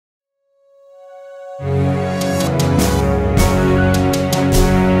Africa!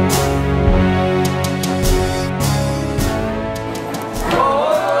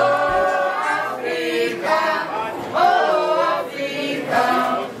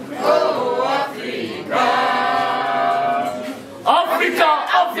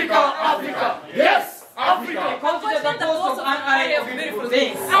 Yes! Africa! Consider the coast of an array of beautiful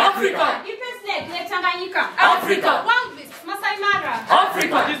things. Africa! Africa! Masai Mara.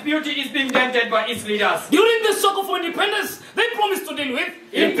 Africa! This beauty is being dented by its leaders. During the struggle for independence, they promised to deal with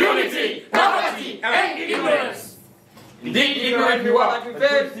impunity, poverty, and ignorance. Indeed, ignorant we were, but we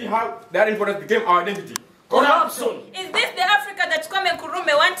failed. See how that importance became our identity. Corruption. Is this the Africa that Kwame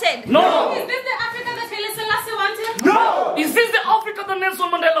Nkrumah wanted? No. Is this the Africa that Haile Selassie wanted? No. Is this the Africa that Nelson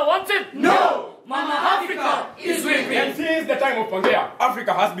Mandela wanted? No. Mama Africa is weeping. And since the time of Pangea,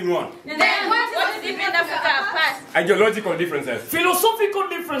 Africa has been one. Then what is different Africa apart? Ideological differences. Philosophical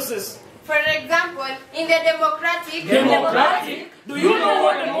differences. For example, in the democratic... Democratic? Do you know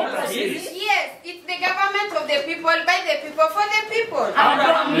what democracy is? Yes, it's the government of the people, by the people, for the people.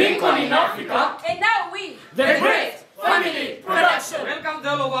 Abraham Lincoln in Africa. And now we, The Great Family Production. Welcome to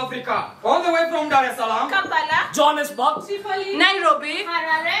all of Africa. All the way from Dar es Salaam. Kampala, Johannesburg. Tripoli, Nairobi,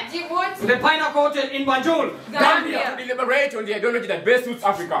 Harare, Djibouti, To the Pineapple Hotel in Banjul. Gambia. To deliberate on the ideology that best suits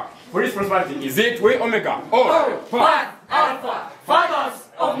Africa. For its prosperity, is it way Omega or Pi, Alpha, fathers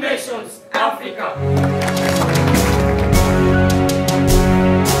of nations, Africa.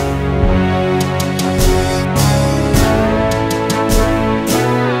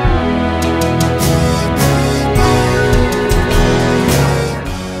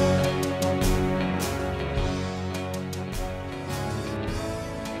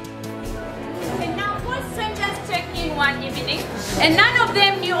 And now four strangers checked in one evening, and none of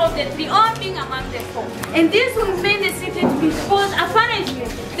them knew of the three, all being among the four. And this would make the secret to be because apparently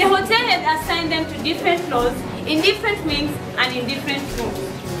the hotel had assigned them to different floors, in different wings, and in different rooms.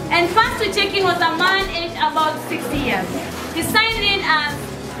 And first to check in was a man aged about 60 years. He signed in as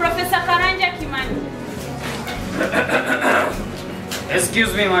Professor Karanja Kimani.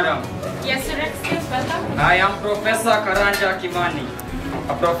 Excuse me, madam. Yes, Your Excellency, welcome. I am Professor Karanja Kimani,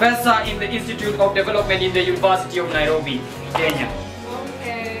 a professor in the Institute of Development in the University of Nairobi, Kenya.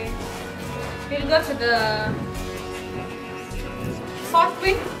 Okay. We'll go to the fourth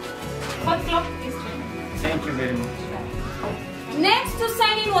wing, fourth floor, this way. Thank you very much. Next to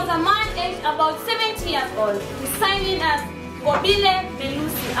sign in was a man aged about 70 years old. He signed in as Bobile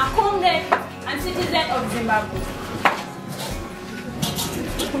Belusi, a comrade and citizen of Zimbabwe.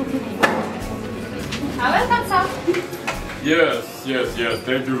 Welcome, sir. Yes.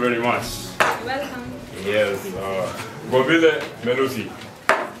 Thank you very much. You're welcome. Yes, Bobile Melusi.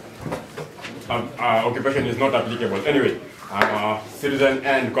 Occupation is not applicable. Anyway, I'm a citizen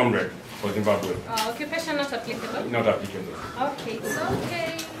and comrade for Zimbabwe. Occupation not applicable. Not applicable. Okay, it's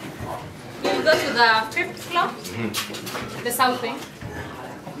okay. You'll go to the fifth floor, the south wing.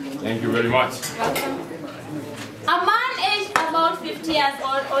 Thank you very much. Welcome. A man aged about 50 years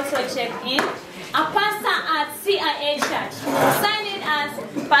old also checked in. A pastor at CIA Church, signed in as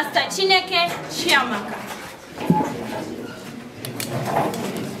Pastor Chineke Chiamaka.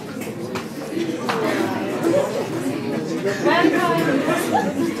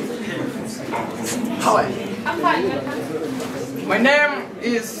 How are you? I'm fine, welcome. My name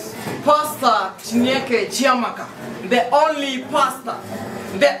is Pastor Chineke Chiamaka, the only pastor,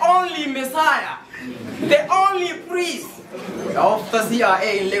 the only Messiah, the only priest of the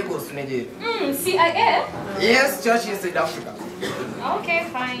CIA in Lagos, Nigeria. CIA? Yes, church in South Africa. Okay,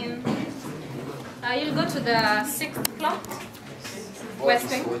 fine. You'll go to the sixth floor, west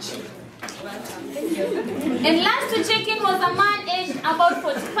wing. And last to check in was a man aged about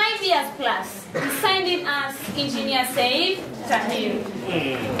 45 years plus. He signed in as Engineer Said Tahir.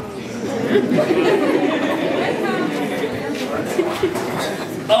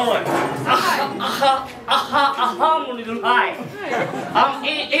 Alright. Hi. I'm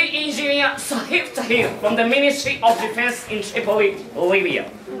Engineer Sahib Tahir from the Ministry of Defense in Tripoli, Libya.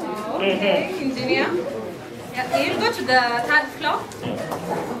 Okay, engineer. Yeah, you'll go to the third floor,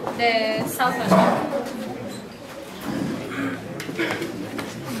 the southwest floor.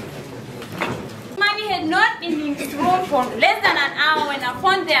 Mani had not been in his room for less than an hour when a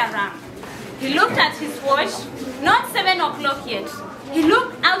phone there rang. He looked at his watch, not 7 o'clock yet. He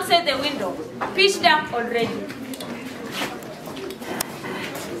looked outside the window, pitch dark already.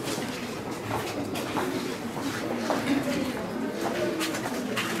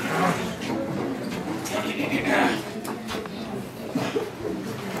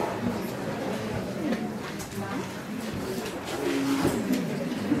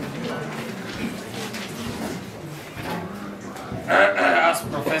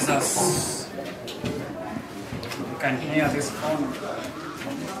 Jesus. You can hear this phone.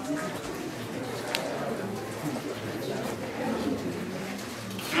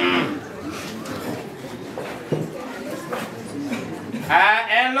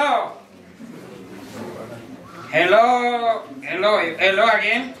 Hello. Hello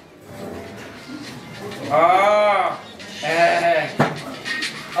again.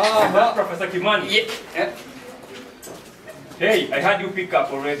 Professor Kimani. Yeah. Hey, I had you pick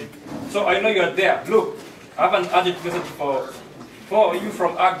up already. So I know you're there. Look, I have an urgent message for you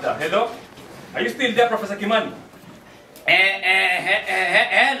from Agda. Hello? Are you still there, Professor Kimani?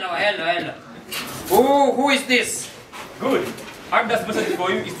 Hello. Who is this? Good. Agda's message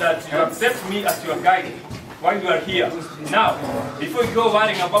for you is that you accept me as your guide while you are here. Now, before you go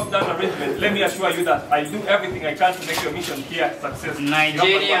worrying about that arrangement, let me assure you that I do everything I can to make your mission here successful.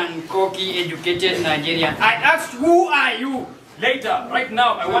 Nigerian, cocky, educated Nigerian. I asked, who are you? Later, right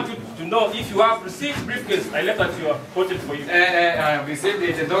now, I want you to know if you have received briefcase I left at your hotel for you. I have received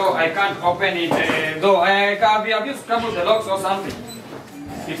it, though I can't open it. Have you scrambled the locks or something?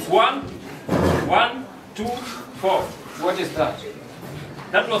 It's 1, 2, 4. What is that?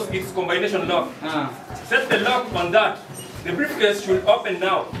 That was its combination lock. Ah. Set the lock on that. The briefcase should open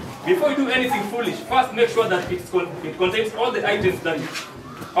now. Before you do anything foolish, first make sure that it contains all the items that you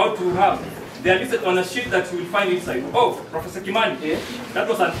ought to have. They are listed on a sheet that you will find inside. Oh, Professor Kimani, that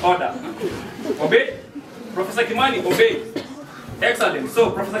was an order. Obey? Professor Kimani, obey. Excellent.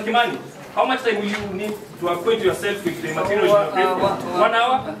 So, Professor Kimani, how much time will you need to acquaint yourself with the material in your briefcase? 1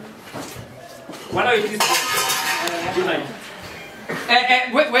 hour? 1 hour it is. Good night.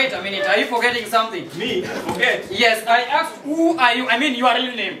 Wait a minute, are you forgetting something? Me? Forget? Yes, I asked who are you, I mean your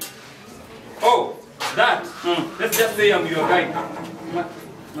real name. Oh, that? Let's just say I'm your guide.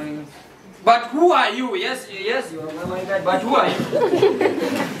 But who are you? Yes, you are my guy, but who are you?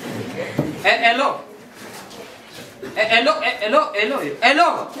 Hello?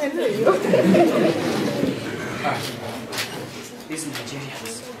 Hello? These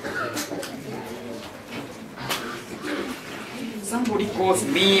Nigerians. Somebody calls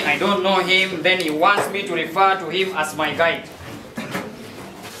me, I don't know him, then he wants me to refer to him as my guide.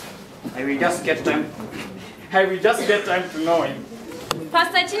 I will just get time to know him.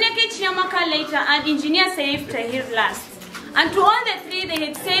 Pastor Chineke Chiamaka later and Engineer Saif Tahir last. And to all the three, they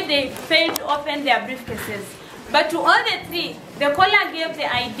had said they failed to open their briefcases. But to all the three, the caller gave the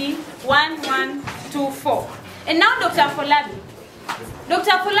ID 1124. And now Dr. Folabi.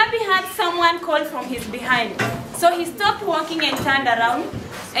 Dr. Folabi had someone call from his behind. So he stopped walking and turned around,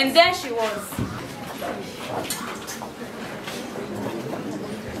 and there she was.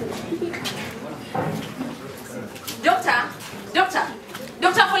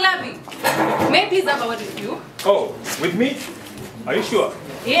 Dr. Folabi, may I please have a word with you? Oh, with me? Are you sure?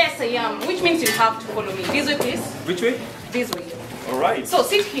 Yes, I am, which means you have to follow me. This way, please. Which way? This way. All right. So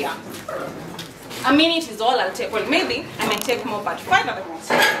sit here. A minute is all I'll take. Well, maybe I may take more, but 5 at the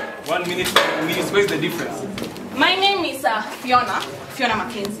most. 1 minute, 2 minutes. Where's the difference? My name is Fiona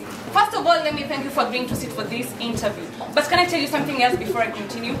Mackenzie. First of all, let me thank you for agreeing to sit for this interview. But can I tell you something else before I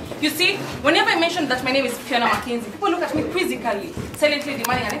continue? You see, whenever I mention that my name is Fiona Mackenzie, people look at me quizzically, silently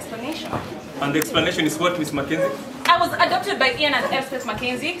demanding an explanation. And the explanation is what, Miss Mackenzie? I was adopted by Ian and Elspeth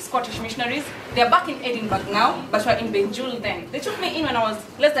Mackenzie, Scottish missionaries. They're back in Edinburgh now, but were in Banjul then. They took me in when I was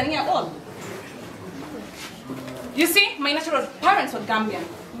less than a year old. You see, my natural parents were Gambian,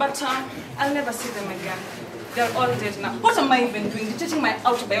 but I'll never see them again. They're all dead now. What am I even doing? Dictating my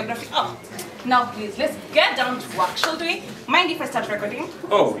autobiography? Oh, now please, let's get down to work, shall we? Mind if I start recording?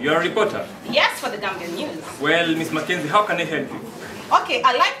 Oh, you're a reporter? Yes, for the Gambian News. Well, Miss Mackenzie, how can I help you? Okay,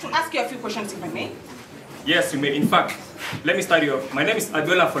 I'd like to ask you a few questions if I may. Yes, you may. In fact, let me start you off. My name is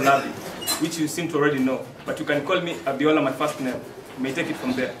Abiola Folabi, which you seem to already know, but you can call me Abiola, my first name. You may take it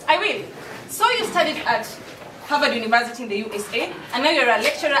from there. I will. So you studied at Harvard University in the USA, and now you're a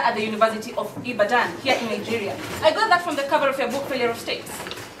lecturer at the University of Ibadan, here in Nigeria. I got that from the cover of your book, Failure of States.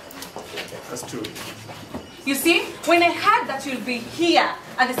 That's true. You see, when I heard that you'll be here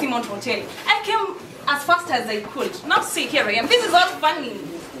at the Seamount Hotel, I came as fast as I could. Now see, here I am. This is all funny.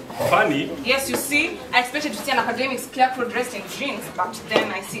 Funny? Yes, you see, I expected to see an academic scarecrow dressed in jeans, but then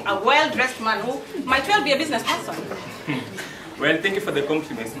I see a well-dressed man who might well be a business person. Well, thank you for the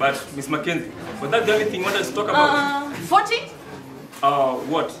compliments, but Miss Mackenzie, was that the only thing you wanted to talk about? 40?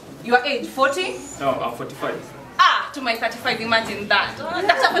 What? Your age, 40? No, I'm 45. Ah, to my 35, imagine that.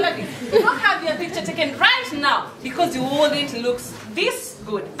 Dr. Folabi, you don't have your picture taken right now because you wouldn't look this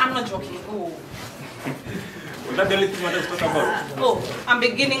good. I'm not joking. Oh. Is that the only thing you wanted to talk about? Oh, I'm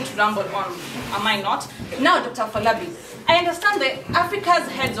beginning to ramble on, am I not? Now, Dr. Falabi, I understand that Africa's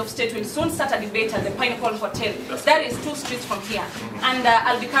heads of state will soon start a debate at the Pineapple Hotel. That is 2 streets from here, and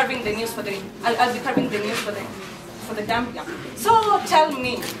I'll be carving the news for the for the Gambia. So tell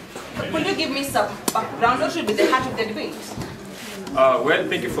me, could you give me some background? What should be the heart of the debate? Well,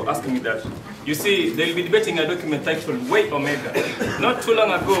 thank you for asking me that. You see, they'll be debating a document titled Way Omega. Not too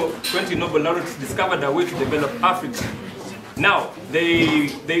long ago, 20 Nobel laureates discovered a way to develop Africa. Now, they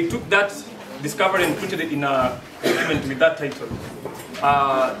took that discovery and put it in a document with that title.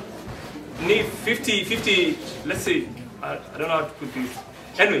 Need 50, let's say, I don't know how to put this.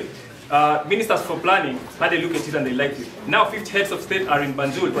 Anyway, ministers for planning had a look at it and they liked it. Now 50 heads of state are in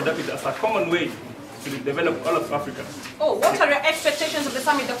Banjul to adopt it as a common way to develop all of Africa. Oh, what are your expectations of the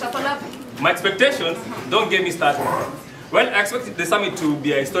summit, Dr. Falabi? My expectations? Don't get me started. Well, I expect the summit to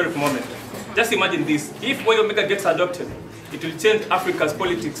be a historic moment. Just imagine this. If Way Omega gets adopted, it will change Africa's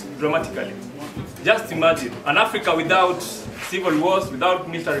politics dramatically. Just imagine an Africa without civil wars, without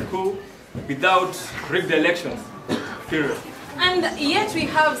military coup, without rigged elections, period. And yet we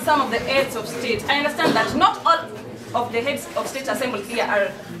have some of the heads of state. I understand that not all of the heads of state assembled here are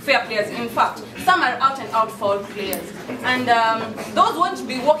fair players. In fact, some are out and out foul players. And those won't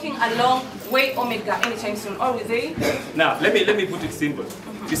be walking along Way Omega anytime soon, or will they? Now, let me put it simple.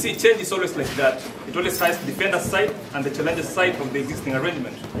 You see, change is always like that. It always has the defender's side and the challenger's side of the existing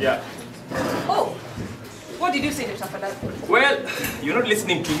arrangement. Yeah. Oh, what did you say, Dr. Falabi? Well, you're not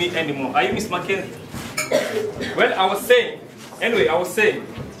listening to me anymore. Are you Miss Mackenzie? Well, I was saying,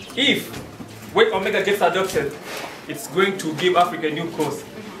 if Way Omega gets adopted, it's going to give Africa a new course,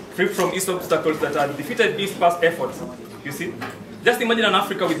 free from these obstacles that have defeated these past efforts. You see? Just imagine an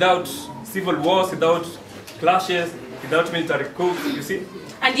Africa without civil wars, without clashes, without military coups, you see?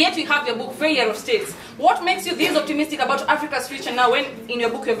 And yet we have your book, Failure of States. What makes you this optimistic about Africa's future now when in your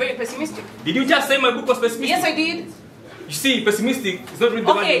book you're very pessimistic? Did you just say my book was pessimistic? Yes, I did. You see, pessimistic is not really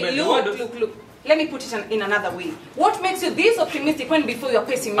the word. Okay, look. Let me put it in another way. What makes you this optimistic when before you're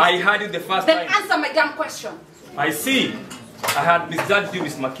pessimistic? I heard it the first time. Then answer my damn question. I see. I had misjudged you,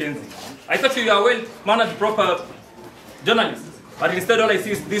 Miss Mackenzie. I thought you were a well-mannered, proper journalist. But instead all I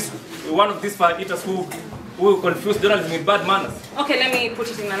see is this one of these fire eaters who confuse journalism with bad manners. Okay, let me put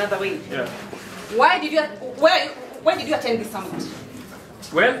it in another way. Yeah. Why did you attend this summit?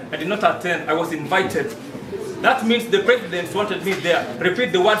 Well, I did not attend. I was invited. That means the presidents wanted me there.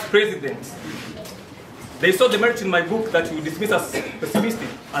 Repeat the word president. They saw the merit in my book that you dismiss as pessimistic,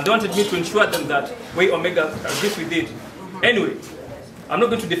 and they wanted me to ensure them that Way Omega agrees with it. Anyway, I'm not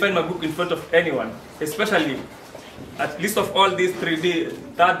going to defend my book in front of anyone, especially at least of all these 3D,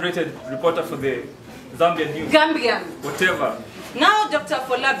 third-rated reporter for the Zambian News. Gambian. Whatever. Now, Dr.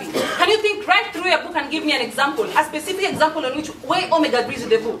 Falabi, can you think right through your book and give me an example, a specific example on which Way Omega agrees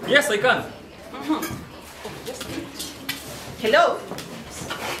with the book? Yes, I can. Hello.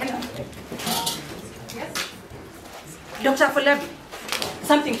 Yes. Dr. Falabi,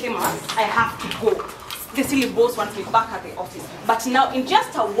 something came up. I have to go. The silly boss wants me back at the office. But now, in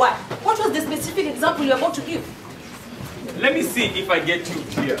just a while, what was the specific example you're about to give? Let me see if I get you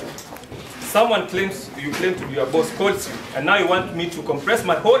clear. Someone claims you claim to be your boss, calls you, and now you want me to compress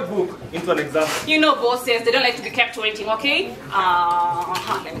my whole book into an example. You know bosses, they don't like to be kept waiting, okay?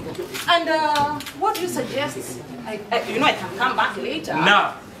 Let me go. And what do you suggest? I can come back later.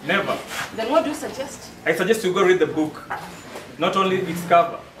 Nah, never. Then what do you suggest? I suggest you go read the book, not only its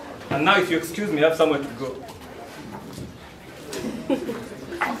cover. And now if you excuse me, I have somewhere to go.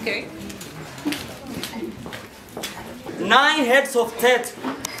 Okay. 9 heads of state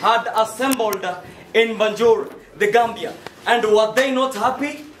had assembled in Banjul, the Gambia. And were they not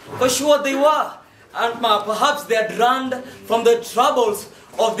happy? For sure they were. And perhaps they had run from the troubles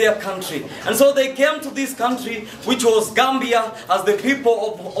of their country. And so they came to this country, which was Gambia, as the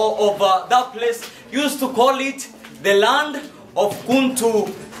people of that place used to call it, the land of Kuntu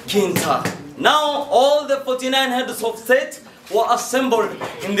Kinta. Now all the 49 heads of state were assembled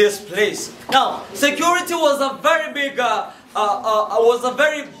in this place. Now, security was a very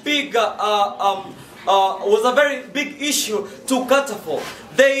big issue to cater for.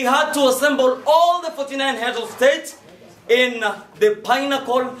 They had to assemble all the 49 heads of state in the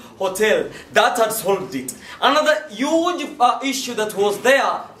Pineapple Hotel. That had solved it. Another huge issue that was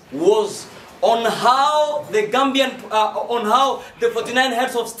there was on how the how the 49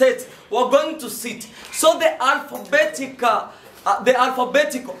 heads of state were going to sit. So the alphabetic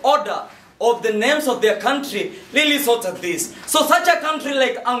order of the names of their country really sorted this. So such a country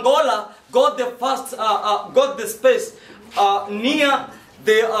like Angola got the space near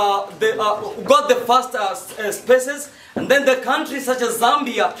they got the first spaces, and then the countries such as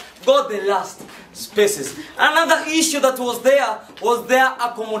Zambia got the last spaces. Another issue that was their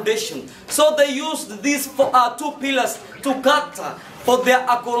accommodation. So they used these two pillars to cater for their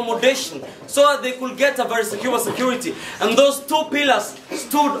accommodation, so that they could get a very secure security. And those two pillars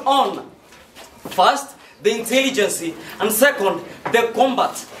stood on, first, the intelligence, and second, the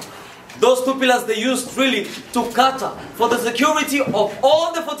combat. Those two pillars they used really to cater for the security of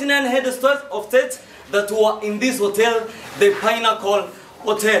all the 49 heads of state that were in this hotel, the Pinnacle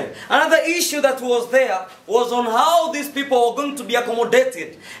Hotel. Another issue that was there was on how these people were going to be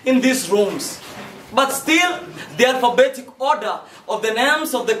accommodated in these rooms. But still, the alphabetic order of the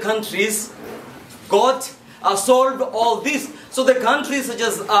names of the countries solved all this. So the countries such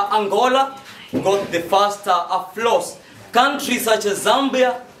as Angola got the first floors. Countries such as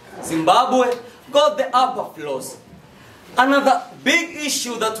Zambia, Zimbabwe got the upper floors. Another big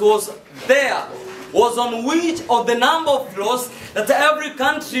issue that was there was on which of the number of floors that every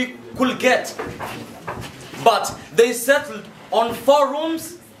country could get. But they settled on 4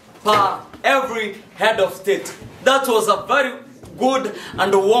 rooms per every head of state. That was a very good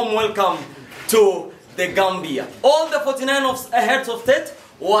and warm welcome to the Gambia. All the 49 heads of state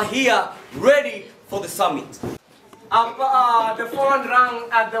were here ready for the summit. The phone rang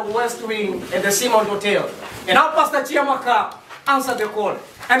at the West Wing at the Simon Hotel. And now Pastor Chiamaka answered the call.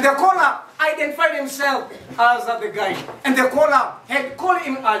 And the caller identified himself as the guide. And the caller had called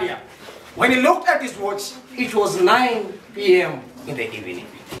him earlier. When he looked at his watch, it was 9 p.m. in the evening.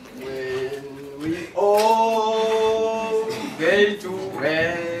 When we all get to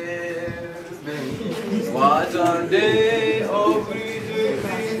heaven, what a day of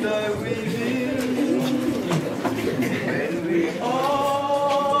rejoicing that we when we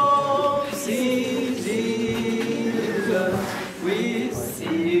all see Jesus, we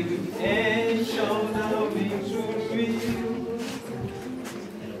sing and shout our victory.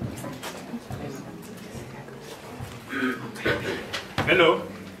 Hello.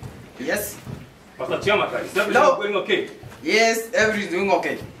 Yes. Pastor Chiamaka, is everything Hello. going okay? Yes, everything's doing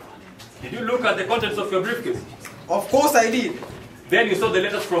okay. Did you look at the contents of your briefcase? Of course I did. Then you saw the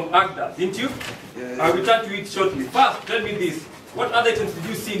letters from Agda, didn't you? Yes. I will return to it shortly. First, tell me this. What other items did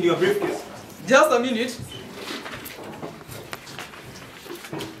you see in your briefcase? Just a minute.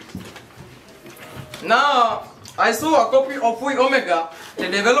 Now, I saw a copy of Phi Omega, the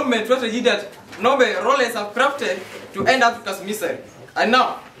development strategy that Nobel Rollins have crafted to end Africa's misery. And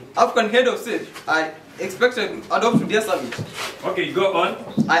now, African head of state, I expected to adopt to their summit. Okay, go on.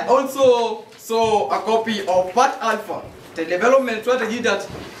 I also saw a copy of Part Alpha, the development strategy that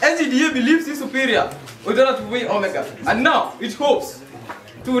NGDA believes is superior with regard to Phi Omega. And now, it hopes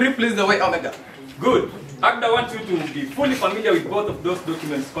to replace the Phi Omega. Good. Agda wants you to be fully familiar with both of those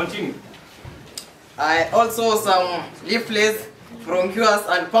documents. Continue. I also saw some leaflets, brochures,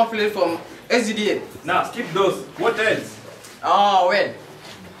 and pamphlets from SGDA. Now, skip those. What else? Well,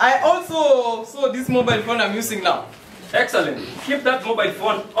 I also saw this mobile phone I'm using now. Excellent. Keep that mobile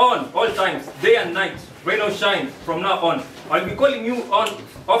phone on all times, day and night, rain or shine, from now on. I'll be calling you on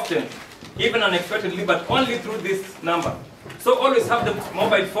often, even unexpectedly, but only through this number. So always have the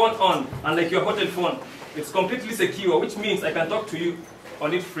mobile phone on, unlike your hotel phone. It's completely secure, which means I can talk to you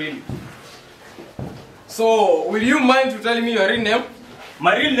on it freely. So, will you mind to tell me your real name?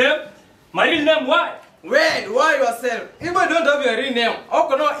 My real name? My real name, why? Well, why yourself? If I don't have your real name, how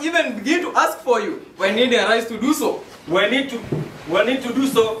can I even begin to ask for you when I need a right to do so? When I need to do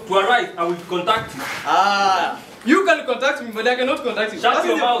so to arise, I will contact you. You can contact me, but I cannot contact you. Shut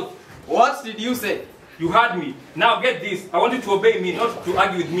your mouth. What did you say? You heard me. Now get this. I want you to obey me, not to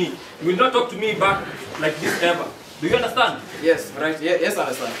argue with me. You will not talk to me back like this ever. Do you understand? Yes, right. Yes, I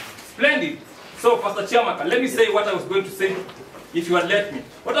understand. Splendid. So, Pastor Chiamaka, let me say what I was going to say if you had let me.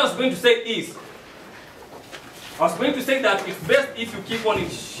 What I was going to say is, I was going to say that it's best if you keep on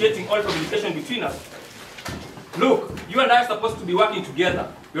initiating all communication between us. Look, you and I are supposed to be working together.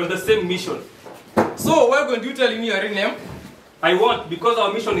 We're on the same mission. So, why don't you tell me your real name? I won't, because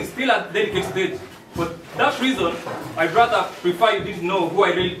our mission is still at delicate stage. For that reason, I'd rather prefer you didn't know who I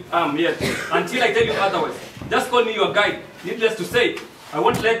really am yet, until I tell you otherwise. Just call me your guide. Needless to say, I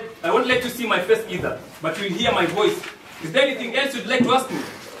won't let you see my face either, but you'll hear my voice. Is there anything else you'd like to ask me?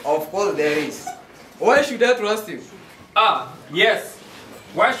 Of course there is. Why should I trust you? Yes.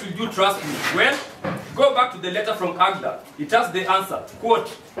 Why should you trust me? Well, go back to the letter from Agda. It has the answer.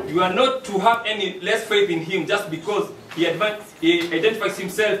 Quote, you are not to have any less faith in him just because he identifies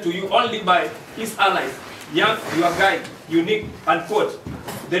himself to you only by his allies. Young, your guide, unique, and quote.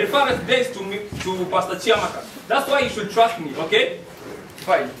 The reference dates to Pastor Chiamaka. That's why you should trust me, okay?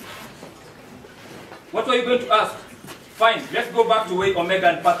 Fine. What were you going to ask? Fine, let's go back to way Omega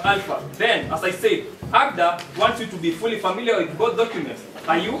and Path Alpha. Then, as I said, Agda wants you to be fully familiar with both documents.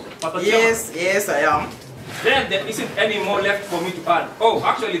 Are you, Pastor Chiamaka? Yes, I am. Then there isn't any more left for me to add. Oh,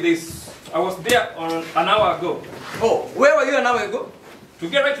 actually, I was there an hour ago. Oh, where were you an hour ago? To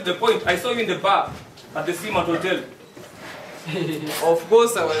get right to the point, I saw you in the bar at the Seamount Hotel. Of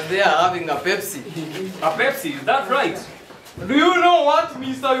course, I was there having a Pepsi. A Pepsi, is that right? Do you know what,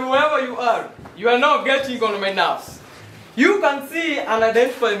 mister, whoever you are now getting on my nerves. You can see and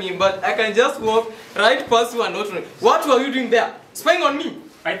identify me, but I can just walk right past you and not know. What were you doing there? Spying on me?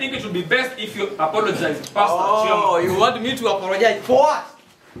 I think it would be best if you apologize, Pastor Oh, Chiamaka. you want me to apologize for what?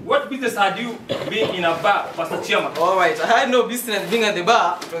 What business had you being in a bar, Pastor Chiamaka? Alright, I had no business being at the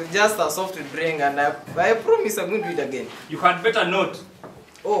bar. It was just a soft drink, and I promise I'm going to do it again. You had better not.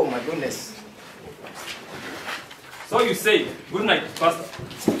 Oh my goodness. So you say. Good night, Pastor.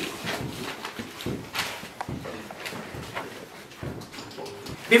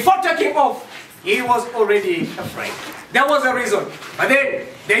 Before taking off, he was already afraid. There was a reason. But then,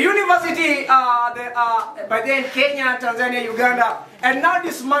 the university, by then Kenya, Tanzania, Uganda, and now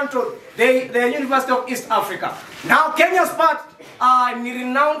dismantled the University of East Africa. Now Kenya's part,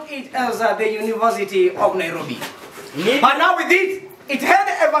 renowned it as the University of Nairobi. But now with it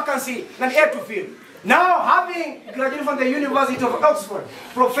had a vacancy that had to fill. Now, having graduated from the University of Oxford,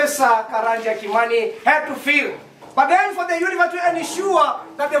 Professor Karanja Kimani had to fill. But then for the university to ensure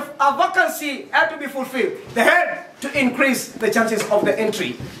that a vacancy had to be fulfilled, they had to increase the chances of the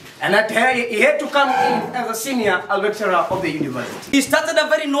entry. And that he had to come in as a senior lecturer of the university. He started a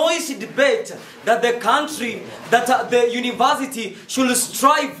very noisy debate that the country, that the university should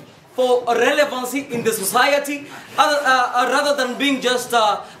strive for a relevancy in the society rather than being just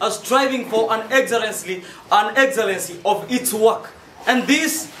striving for an excellency of its work. And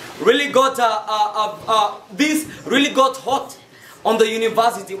this really got hot on the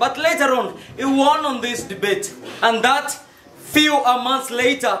university. But later on, he won on this debate, and that few months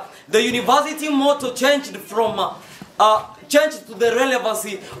later, the university motto changed from changed to the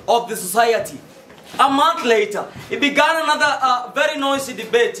relevancy of the society. A month later, it began another very noisy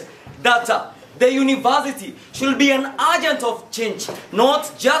debate that the university should be an agent of change,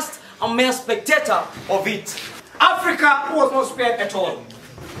 not just a mere spectator of it. Africa was not spared at all.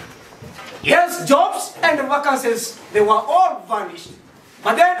 Yes, jobs and vacancies, they were all vanished.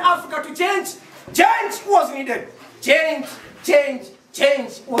 But then Africa to change was needed. Change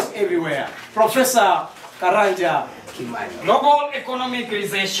was everywhere. Professor Karanja Kimani. Global economic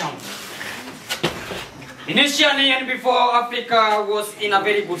recession. Initially and before, Africa was in a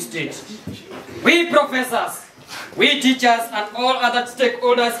very good state. We professors, we teachers and all other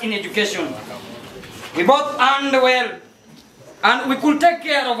stakeholders in education, we both earned well and we could take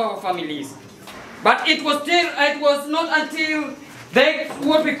care of our families. But it was not until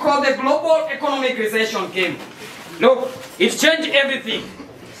what we call the global economic recession came. Look, it changed everything.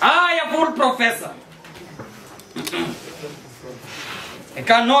 I am a full professor. I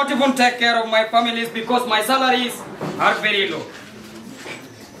cannot even take care of my families because my salaries are very low.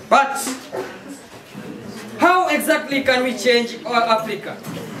 But how exactly can we change Africa?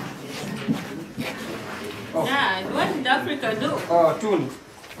 Oh. Yeah, what did Africa do? Oh, Tun.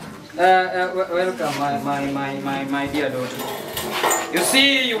 Welcome, my dear daughter. You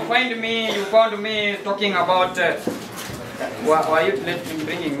see, you found me talking about. Why are you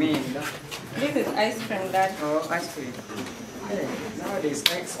bringing me? This is ice cream, Dad. Oh, ice cream. Hey, nowadays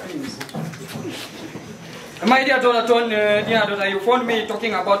ice creams. My dear daughter, you found me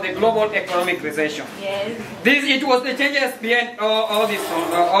talking about the global economic recession. Yes. It was the changes behind all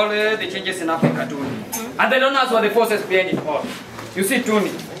the changes in Africa too. And the donors were the forces behind it all. You see,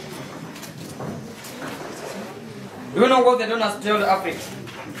 Tony. Do you know what the donors told Africa?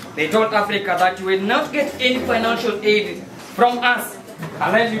 They told Africa that you will not get any financial aid from us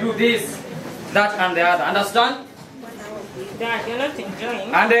unless you do this, that, and the other. Understand? Dad, you're not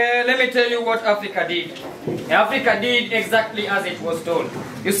enjoying. And let me tell you what Africa did. Africa did exactly as it was told.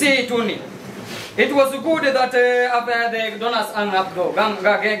 You see, Tony, it was good that the donors hung up though,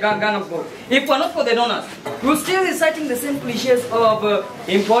 gang up though. If we're not for the donors, we're still reciting the same cliches of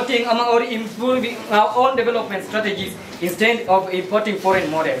importing or improving our own development strategies instead of importing foreign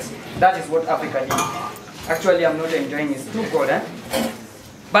models. That is what Africa did. Actually, I'm not enjoying it. It's too good, eh?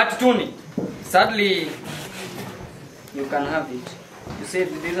 But Tony, sadly, you can have it. You see,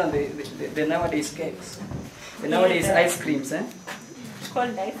 these are the nowadays cakes. The nowadays ice creams, eh?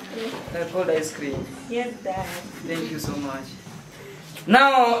 Cold ice cream. Cold ice cream. Yes, Dad. Thank you so much.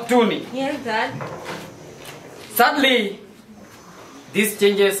 Now, Tony. Yes, Dad. Sadly, These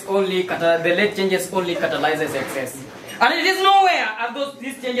changes only, the late changes only catalyzes excess. And it is nowhere are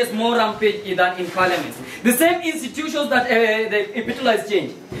these changes more rampant than in parliaments. The same institutions that epitomize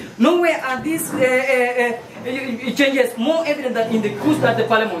change. Nowhere are these changes more evident than in the coups that the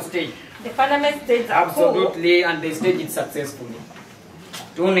parliament staged. The parliament staged a coup. Absolutely, and they staged it successfully.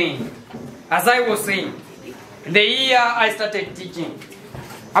 Tony, as I was saying, the year I started teaching,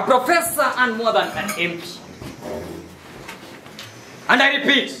 a professor and more than an MP. And I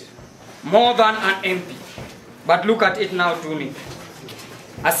repeat, more than an MP. But look at it now, Tony.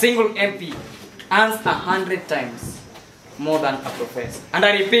 A single MP earns 100 times more than a professor. And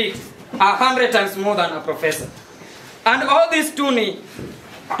I repeat, 100 times more than a professor. And all this, Tony,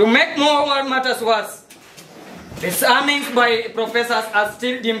 to make more matters worse, the earnings by professors are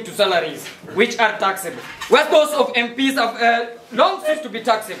still deemed to salaries, which are taxable. Whereas those of MPs have long ceased to be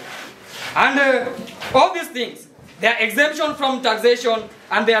taxable. And all these things, their exemption from taxation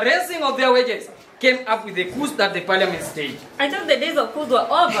and their raising of their wages came up with the coups that the parliament staged. I thought the days of coups were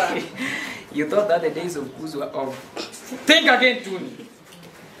over. You thought that the days of coups were over. Think again, Tony.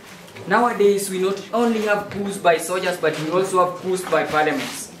 Nowadays, we not only have coups by soldiers, but we also have coups by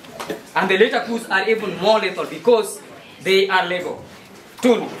parliaments. And the later coups are even more lethal because they are legal.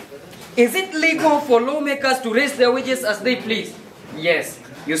 Tony, is it legal for lawmakers to raise their wages as they please? Yes.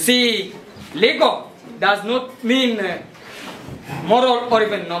 You see, legal does not mean moral or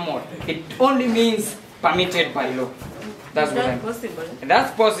even normal. It only means permitted by law. That's what I'm possible.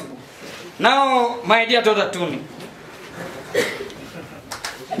 That's possible. Now, my dear daughter Tony,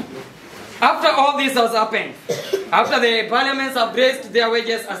 after all this has happened, after the parliaments have raised their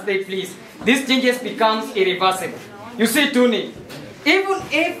wages as they please, these changes becomes irreversible. You see, Tony, even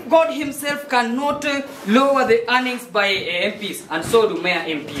if God himself cannot lower the earnings by MPs, and so do mere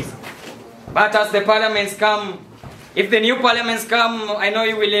MPs, but as the parliaments come, if the new parliaments come, I know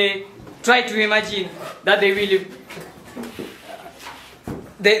you will try to imagine that they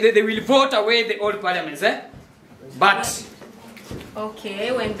will vote away the old parliaments, eh? But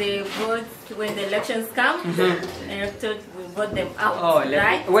okay, when the elections come, the electorate will vote them out,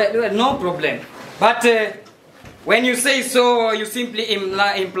 right? Well, no problem. But when you say so, you simply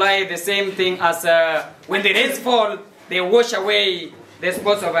imply the same thing as when the rains fall, they wash away the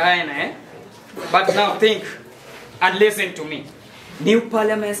spots of iron, eh? But now think and listen to me. New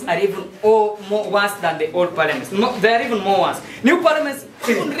parliaments are even more worse than the old parliaments. They are even more worse. New parliaments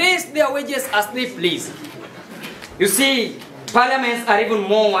even raise their wages as they please. You see, parliaments are even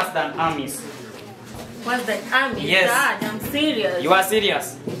more worse than armies. What's that army? Yes. God, I'm serious. You are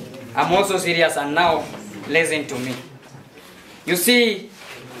serious. I'm also serious, and now listen to me. You see,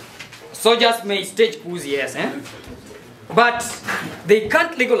 soldiers may stage coups, yes, but they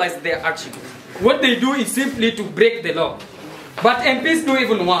can't legalize their actions. What they do is simply to break the law. But MPs do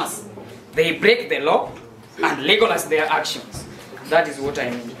even worse. They break the law and legalize their actions. That is what I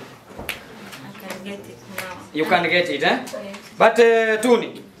mean. I can get it now. You can get it, eh? Yes. But,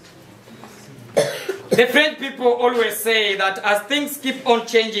 Tony, the French people always say that as things keep on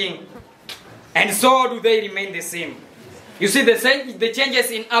changing, and so do they remain the same. You see, the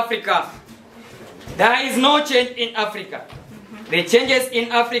changes in Africa, there is no change in Africa. The changes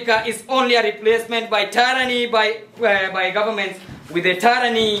in Africa is only a replacement by tyranny by governments with a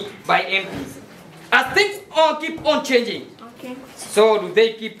tyranny by MPs. As things all keep on changing, okay, so do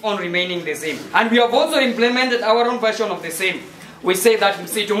they keep on remaining the same. And we have also implemented our own version of the same. We say that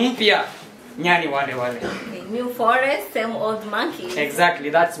msitu mpya, nyani wale wale. Okay, new forest, same old monkeys. Exactly,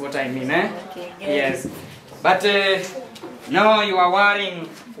 that's what I mean, eh? Okay, good. Yes. But now you are worrying,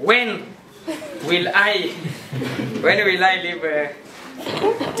 when will I leave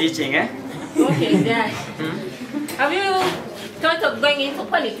teaching, eh? Okay, Dad. Have you thought of going into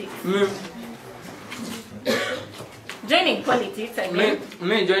politics? Joining politics, I mean.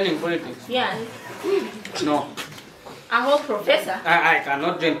 Me joining politics? Yeah. No. A whole professor? I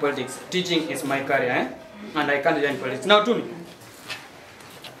cannot join politics. Teaching is my career, eh? And I can't join politics. Now, Tony,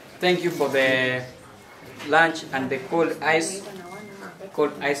 thank you for the lunch and the cold ice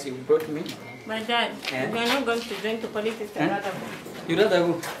you brought me. My dad, Yeah. we are not going to join to politics, I'd rather go. You rather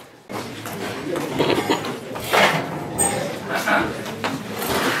go?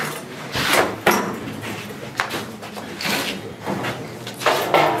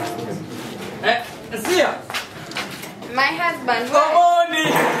 Sia! My husband.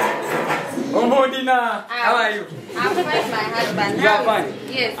 Omodina! How are you? I'm fine, my husband. You are How fine? is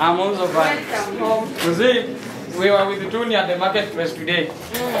he? Yes. I'm also fine. Welcome home. You see, we were with Tony at the marketplace today.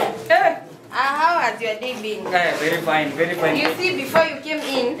 Eh, How has your day been? Very fine, very fine. You see, before you came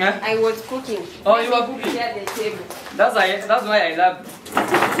in, I was cooking. Oh, you were cooking? Prepare the table. That's why I love.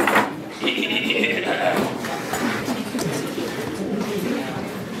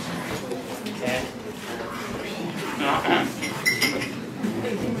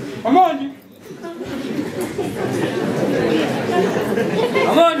 Amani.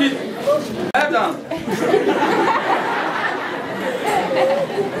 Amani. Head down.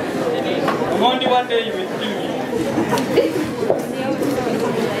 Amani, one day you will kill me.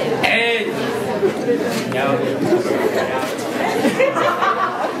 Hey.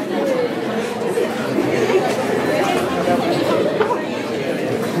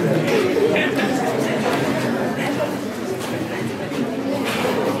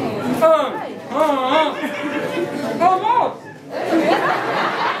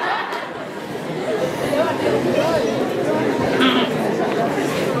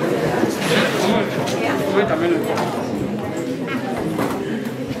 Wait a minute.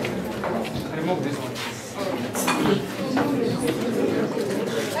 Remove this one.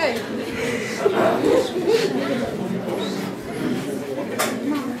 Hey.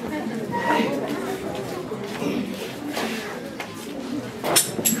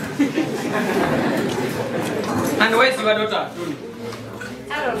 And where's your daughter?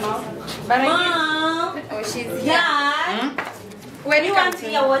 I don't know. But Mom. oh, she's here. Dad. When You want to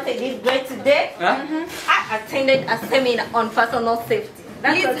hear what I did great today? Huh? I attended a seminar on personal safety.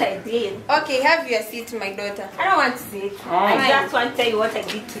 That's Please. what I did. Okay, have your seat, my daughter. I don't want to sit. Oh. I just want to tell you what I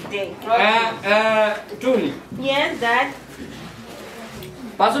did today. Tony, Yes, Dad.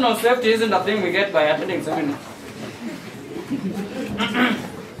 personal safety isn't a thing we get by attending seminars.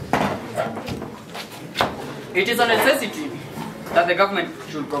 It is a necessity that the government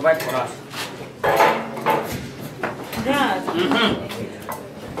should provide for us. Dad.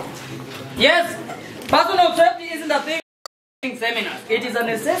 Yes, personal safety isn't a thing in seminars. It is a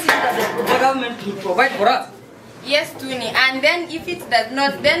necessity that the government should provide for us. Yes, Tuni. And then if it does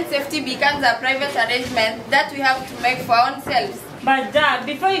not, then safety becomes a private arrangement that we have to make for ourselves. But Dad,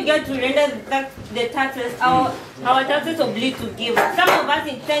 before you get to render the taxes, our taxes oblige to give. Some of us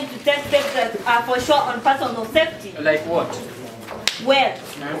intend to take steps that are for sure on personal safety. Like what? Well,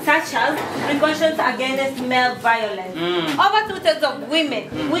 such as precautions against male violence. Over 2/3 of women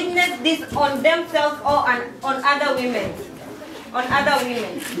witness this on themselves or on other women.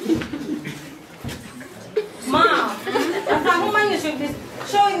 Mom, as a woman, you should be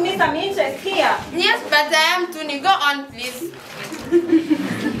showing me some interest here. Yes, but I am Tuni. Go on, please.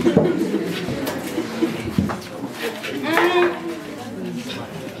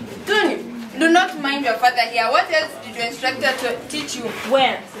 Tuni, do not mind your father here. What else did your instructor teach you?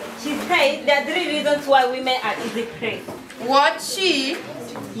 Well, she said there are 3 reasons why women are easy prey. What she?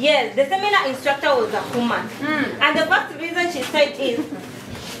 Yes, the seminar instructor was a woman. And the first reason she said is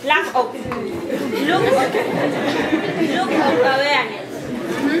lack of awareness.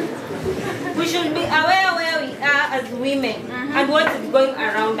 We should be aware where we are as women and what is going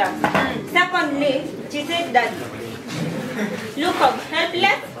around us. Secondly, she said that look of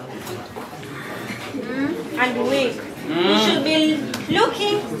helpless and weak. We should be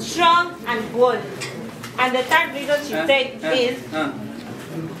looking strong and bold. And the third reason she said is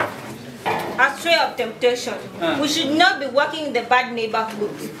astray of temptation. We should not be walking in the bad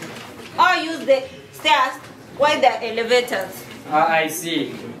neighborhoods or use the stairs while the elevators. I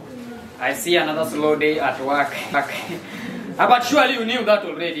see. I see another slow day at work. But surely you knew that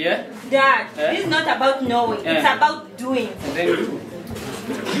already, eh? Dad, this is not about knowing, it's about doing.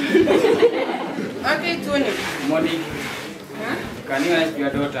 Okay, Tuni. Modi, can you help your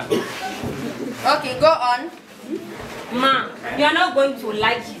daughter? Okay, go on. Ma, you're not going to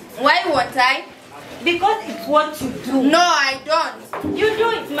like it. Why won't I? Because it's what you do. No, I don't. You do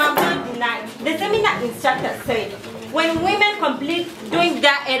it, Mom, don't deny. The seminar instructor said when women complete doing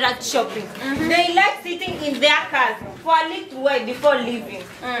their errand shopping, they like sitting in their cars for a little while before leaving.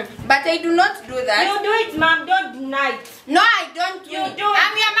 But I do not do that. You do it, Mom, don't deny it. No, I don't. You do it.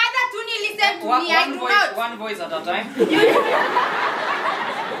 I'm your mother, Tuni. Listen to me. I do not. One voice at a time.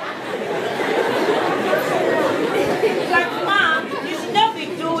 But Mom, you should not be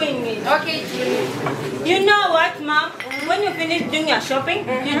doing it. Okay, Tuni. You know what, Mom? When you finish doing your shopping,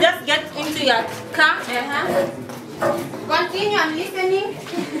 you just get into your car. Continue, I'm listening.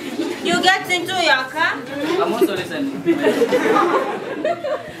 You get into your car. I'm also listening. You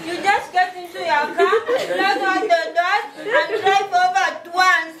just get into your car, lock out the doors, and drive over at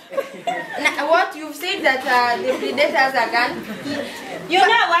once. Now, what you've said that the predators are gone. You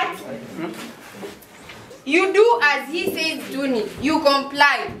know what? You do as he says, Tuni. You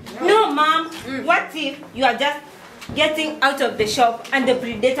comply. No, Mom. What if you are just getting out of the shop and the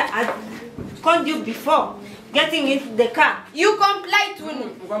predator has called you before getting into the car? You comply,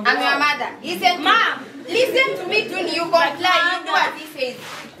 Tuni. I'm your mother. Listen, Mom. Listen to me, Tuni. You comply. You do as he says.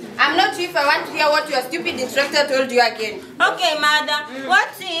 I'm not sure if I want to hear what your stupid instructor told you again. Okay, Mother.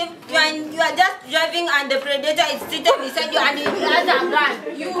 What if you are just driving and the predator is sitting beside you and he has a gun?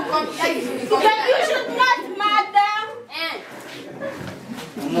 You comply. Then you should not, Mother.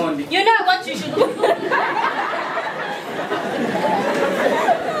 You know what you should do?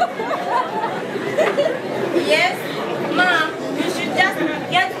 Yes, Mom. You should just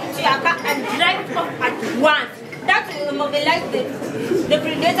get into your car and drive off at once. That will mobilize the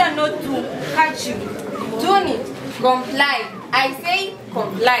predator not to catch you. Tuni, comply. I say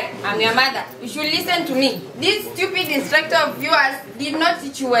comply. I'm your mother. You should listen to me. This stupid instructor of yours did not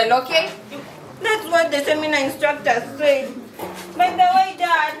teach you well, okay? That's what the seminar instructor said. By the way,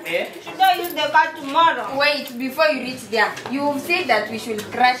 Dad, should I use the car tomorrow? Wait, before you reach there, you said that we should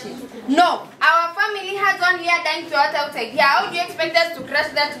crash it. No, our family has only a dying Toyota outside here. How do you expect us to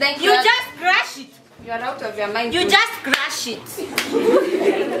crash that dying Toyota? You just crash it. You are out of your mind. You just crash it.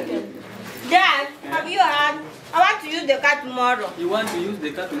 Dad, have you heard? I want to use the car tomorrow. You want to use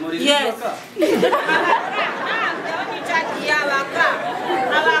the car tomorrow? Yes. Your car? The only charge here, our car.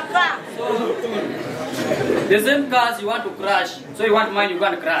 Our car. So, the same cars you want to crash. So you want mine, you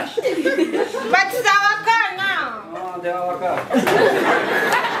want to crash. But it's our car now. Oh, they're our car.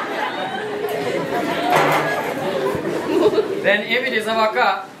 Then if it is our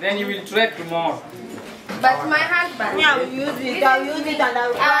car, then you will trek tomorrow. But my husband. Yeah, I'll use it. I'll use it and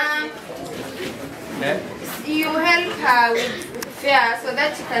I'll you help her with fare so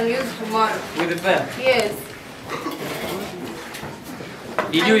that she can use tomorrow. With the fare? Yes.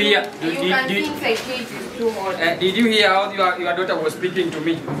 Did you hear? You can think like it is too hot. Did you hear how your daughter was speaking to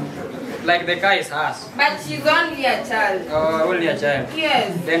me? Like the car is hers. But she's only a child. Oh, only a child.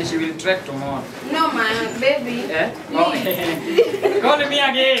 Yes. Then she will trek tomorrow. No, my baby. Oh. Call me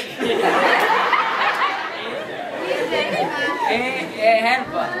again.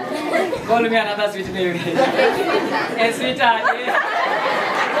 Helper. Call me another sweet name. Sweetheart. I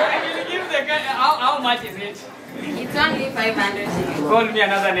will give the car. How much is it? It's only 500 shillings. Call me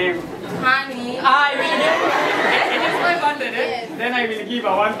another name. Honey. I will give. It is 500. Yes. Then I will give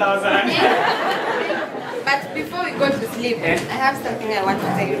her 1,000. But before we go to sleep, I have something I want to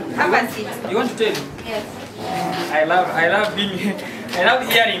tell you. Have a seat. You want to tell? Yes. I love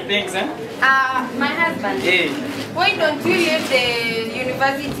hearing things, My husband. Hey. Why don't you leave the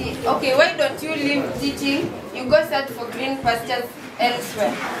university? Okay, why don't you leave teaching? You go search for green pastures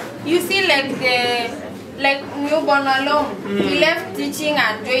elsewhere. You see, like newborn alone, he left teaching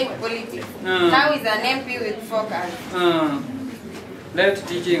and joined politics. Now he's an MP with focus. Left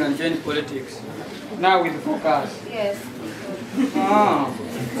teaching and joined politics. Now with focus. Yes. Oh.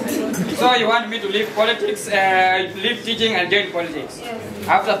 So you want me to leave politics, leave teaching and join politics? Yes.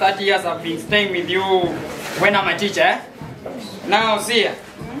 After 30 years I've been staying with you when I'm a teacher. Now see,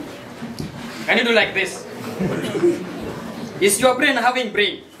 can you do like this? Is your brain having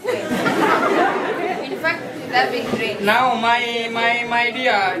brain? In fact, it's having brain. Now my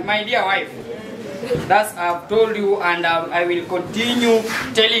dear wife, that's I've told you and I will continue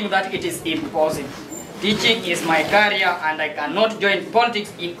telling that it is impossible. Teaching is my career and I cannot join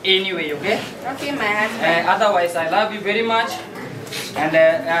politics in any way, okay? Okay, my husband. Otherwise, I love you very much. And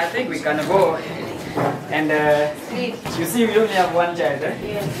I think we can go. And you see, we only have one child, eh?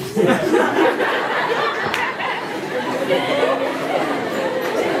 Yes.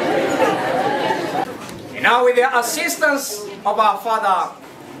 Now, with the assistance of our father,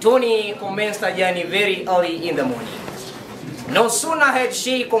 Tony commenced a journey very early in the morning. No sooner had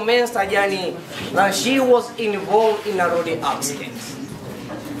she commenced her journey than she was involved in a road accident.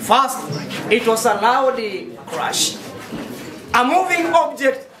 First, it was a loud crash. A moving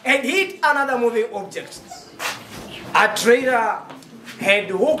object had hit another moving object. A trailer had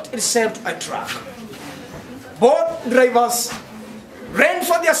hooked itself to a truck. Both drivers ran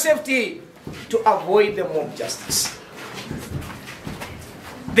for their safety to avoid the mob justice.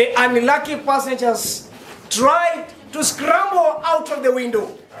 The unlucky passengers tried to scramble out of the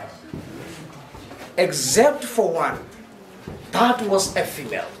window, except for one. That was a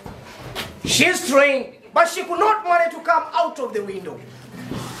female. She strained, but she could not manage to come out of the window.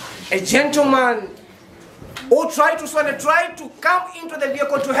 A gentleman who tried to come into the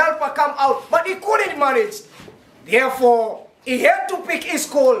vehicle to help her come out, but he couldn't manage. Therefore, he had to pick his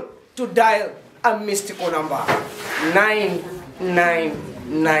call to dial a mystical number,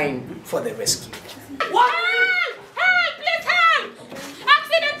 999 for the rescue. What?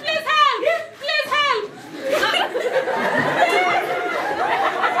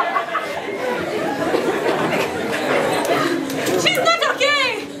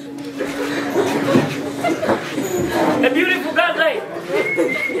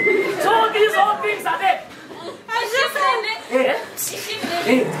 So these all things are there.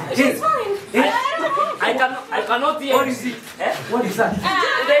 She's fine. I cannot hear. What is it? What is that?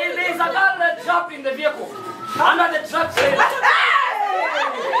 There is a girl that trapped in the vehicle. Under the truck trailer.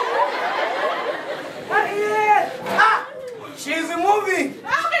 She's moving.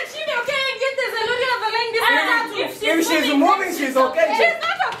 How can she be okay? Get the Zaluri of the line this If she's moving, she's okay. She's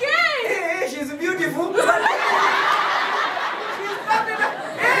not okay. Hey, she's beautiful. She's not in the...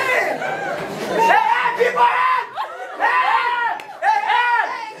 Hey! Hey, people!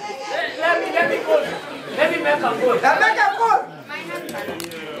 Let me call. Let me make a call. Make a call.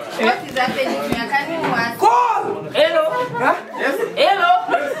 What is happening here? Can you ask? Call! Hello? Huh? Yes? Hello?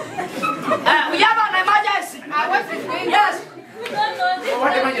 We have an emergency. What is going on? Yes.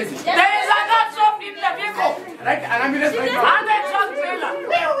 What emergency? There is a girl trapped in the vehicle. Right, an ambulance right now. Under the truck trailer.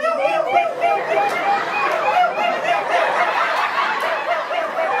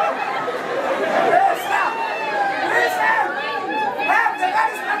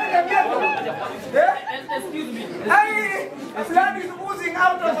 Excuse me. Hey, blood is oozing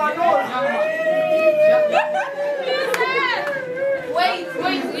out of her nose. Wait,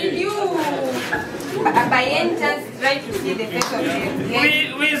 will you by any chance try to see the face of the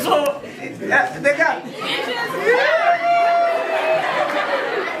lady? We saw. The girl.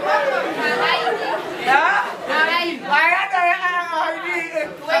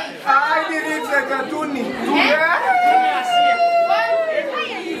 I did it like a tuni.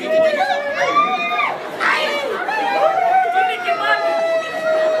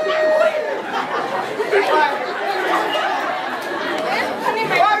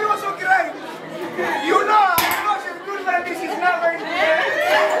 Why are you so crying? You know she's good like this. She's never in there.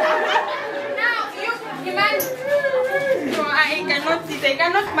 Now, you demand. No, I cannot sit. I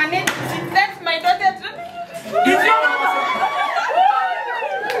cannot manage to sit. That's my daughter. It's your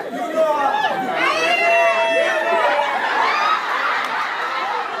You know her.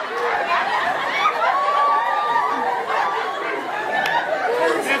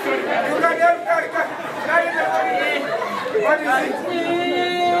 What is it?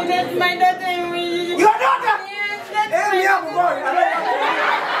 That's my daughter. Your daughter? Yes, that's Hey, my young boy.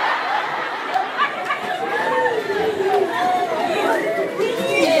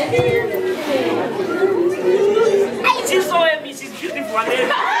 She's so happy. She's beautiful.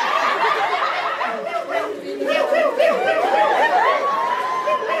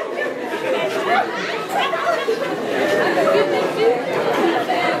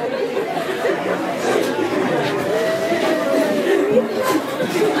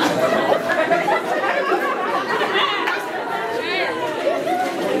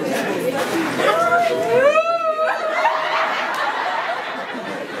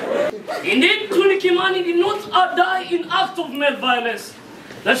 Indeed, Tuni Kimani did not die in act of male violence.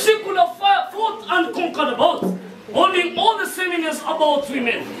 That she could have fought and conquered about, holding all the seminars about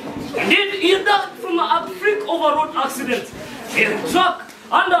women. Indeed, he died from a freak of a road accident in a truck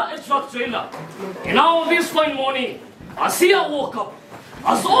under a truck trailer. And now this fine morning, Asia woke up.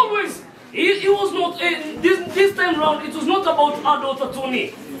 As always, he was not, this time round, it was not about her daughter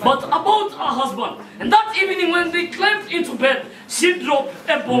Tuni, but about her husband. And that evening when they climbed into bed, she dropped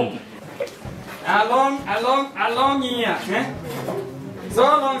a bomb. Along here. Eh? So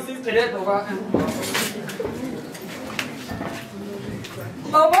long since the death of our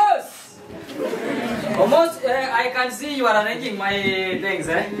Almost, I can see you are arranging my things,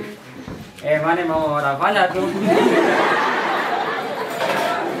 eh? Mane mama wanafanya tu.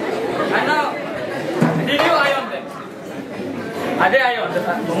 And now, did you iron them? Are they iron?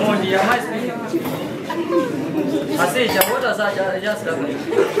 Momondi, am I speaking? I say, what is that just happening?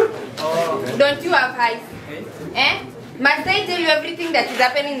 Oh. Don't you have eyes? Eh? Must I tell you everything that is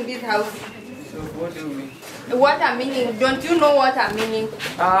happening in this house? So what do you mean? What I'm meaning? Don't you know what I'm meaning?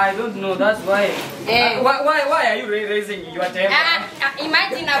 I don't know, that's why. Why are you raising your temper?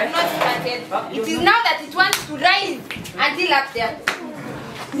 Imagine I've not started. It is now that it wants to rise until up there.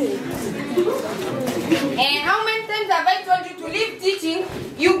 And how many times have I told you to leave teaching?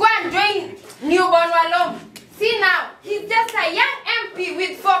 You go and join Newborn Walom. See now, he's just a young MP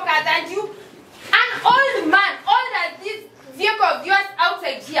with 4 cars and you, an old man, old as this vehicle of yours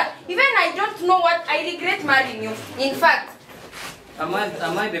outside here. Even I don't know what, I regret marrying you. In fact. Am I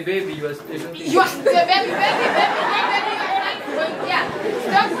the baby you are speaking? You are the baby, you are trying to go here.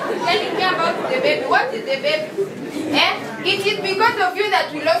 Stop telling me about the baby. What is the baby? Eh? It is because of you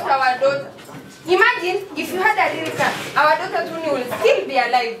that we lost our daughter. Imagine if you had a real car, our daughter Tuni will still be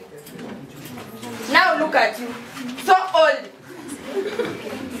alive. Now look at you. So old.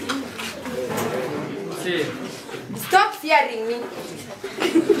 See. Stop fearing me.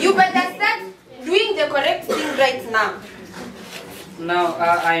 You better start doing the correct thing right now. Now,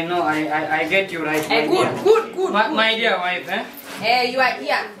 I know, I get you right. My Good, dear. good. My dear wife, eh? You are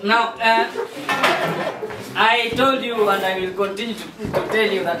here. Now, I told you and I will continue to tell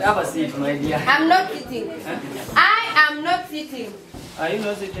you that have a seat, my dear. I'm not sitting. Huh? I am not sitting. Are you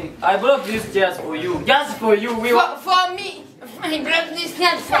not sitting? I brought these chairs for you. Just for you. For me. I brought this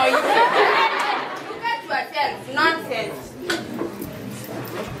chair for you. Look at yourself. Nonsense.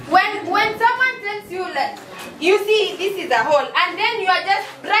 When someone tells you like, you see this is a hole, and then you are just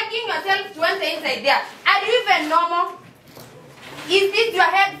dragging yourself to enter inside there. Are you even normal? Is this your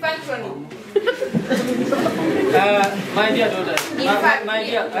head functioning? My dear daughter. In fact, my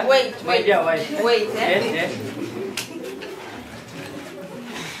dear, wait. My dear wife. Wait, Yes.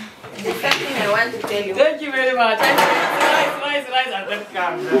 There's something I want to tell you. Thank you very much. Rise, and then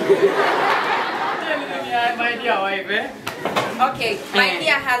come. Tell me, my dear wife, eh? Okay, my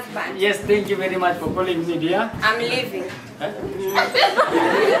dear husband. Yes, thank you very much for calling me, dear. I'm leaving. Huh?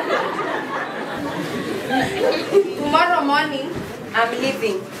 Tomorrow morning, I'm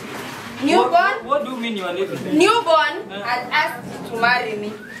leaving. Newborn? What do you mean you are leaving? Newborn has asked to marry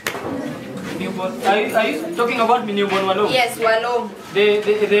me. Newborn? Are you talking about me, newborn Walom? Yes, Walom. The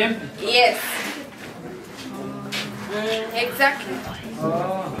MP? Yes. Exactly.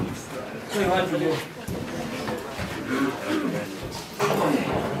 Oh. So you want to go?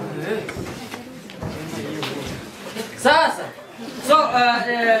 Sasa. So,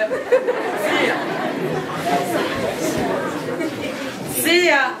 see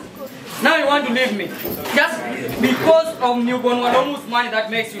ya. Now you want to leave me. Just because of newborn Walomu's money that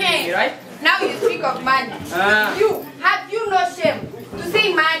makes you leave me, right? Now you speak of money. Have you no shame to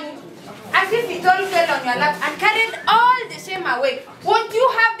say money? As if it all fell on your lap and carried all the shame away. Won't you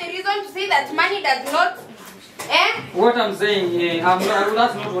have the reason to say that money does not? What I'm saying, that's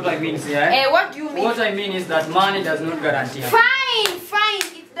not what I mean, see, what do you mean? What I mean is that money does not guarantee happiness. Fine.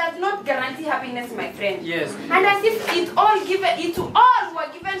 It does not guarantee happiness, my friend. Yes. And as if it all were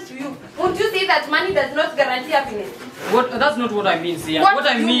given to you, won't you say that money does not guarantee happiness? That's not what I mean, see. What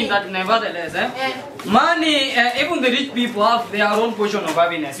I mean that nevertheless, money, even the rich people have their own portion of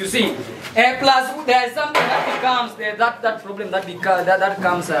happiness. You see, plus there is something that becomes that problem that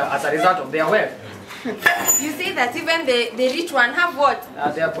comes as a result of their wealth. You say that even the rich one have what?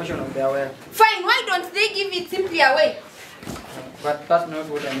 Their portion of their wealth. Fine, why don't they give it simply away? But that's not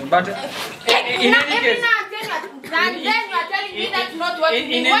what I mean. But in then you are telling me that's not what you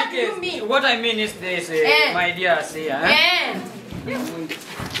mean. What do you mean? What I mean is this, my dear Sia.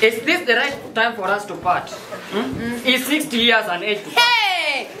 Is this the right time for us to part? It's 60 years and age to part.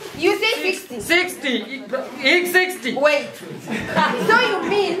 Hey! You say 60? 60! 60! Wait. So you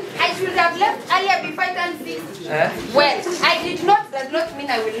mean I should have left earlier before I turned 60? Well, I did not, does not mean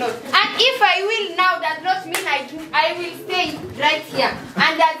I will not. And if I will now, does not mean I will stay right here.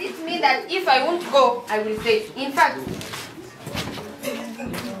 And does it mean that if I won't go, I will stay? In fact,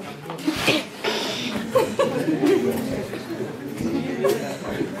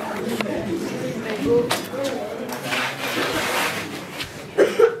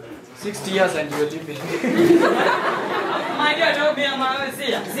 years and you're leaving. My dear, don't be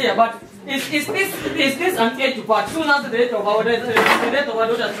see, but is this an age to part? Soon after the death of our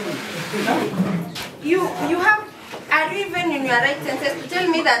daughter soon. You have are you even in your right senses to tell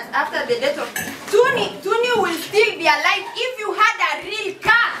me that after the death of Tuni will still be alive if you had a real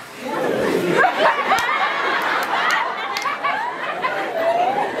car?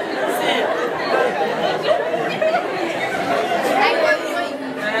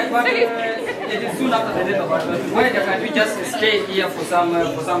 But it is soon after the death of our daughter. Why can't we just stay here for some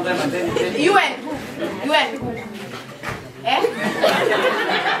time and then You and who? You and who? Eh?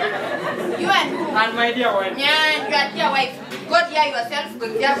 You and who? And my dear wife. Yeah, your dear wife. Go there yourself, go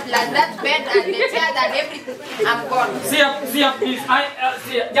there, plus that bed and the chair and everything. I'm gone. See, please.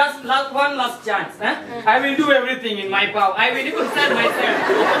 Just one last chance. I will do everything in my power. I will even sell myself.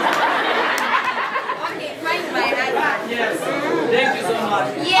 Okay, find my husband. Yes. Thank you so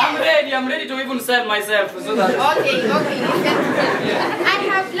much. Yes. I'm ready to even sell myself. So that Okay, listen. I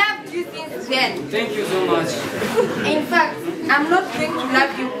have loved you since then. Thank you so much. In fact, I'm not going to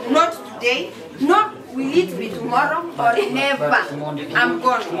love you, not today, not will it be tomorrow or never. I'm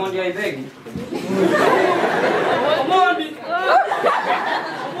gone. Mondi, I beg you. Mondi,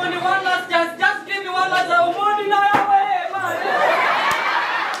 one last chance. Just give me one last chance. Mondi,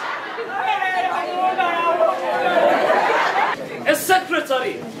 A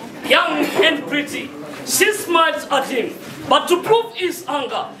secretary, young and pretty, she smiled at him, but to prove his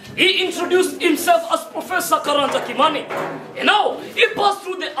anger, he introduced himself as Professor Professor Karanja Kimani. And now, he passed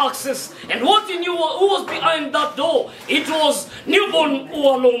through the access, and what he knew who was behind that door, it was newborn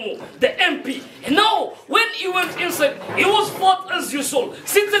Ualomo, the MP. And now, when he went inside, he was fat as usual,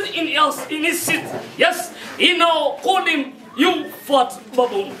 seated in his seat. Yes, he now called him young fat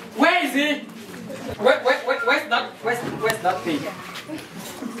baboon. Where is he? Where's that thing? Where's that thing?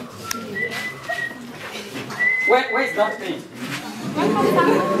 Where's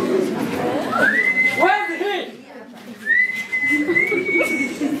he?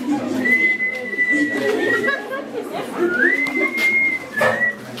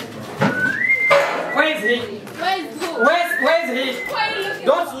 Where is he? Where's he?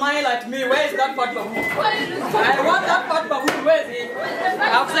 Don't smile at me. Where is that fat baboon? I want that fat baboon. Where is he?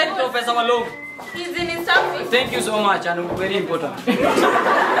 I've said Professor Malone. He's in his office. Thank you so much, and very important.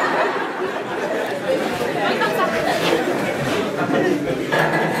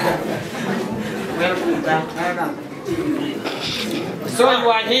 Welcome. So you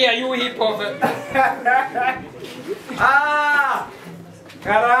are here, you hip hop. Ah,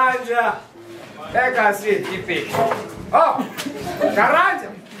 Karanja. Take a seat. Oh, Karanja.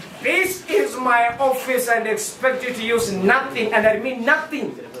 This is my office and expect you to use nothing, and I mean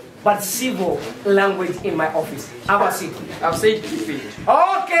nothing, but civil language in my office. Have a seat. I've said keep it.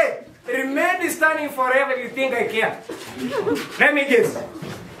 Okay. Remain standing forever. You think I care? Let me guess.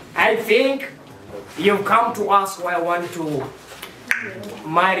 I think you've come to ask why I want to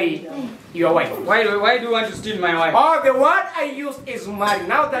marry your wife. Why do you want to steal my wife? Oh, the word I used is marry.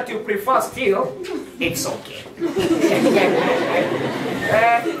 Now that you prefer steal, it's okay.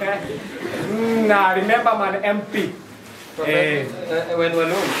 Nah, remember I'm an MP. When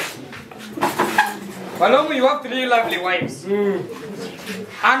Walongu, you have 3 lovely wives.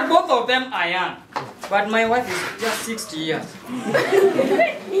 And both of them are young. But my wife is just 60 years.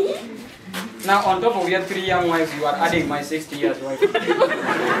 Now, on top of your 3 young wives, you are adding my 60 years wife.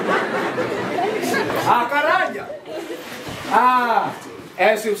 Karanja.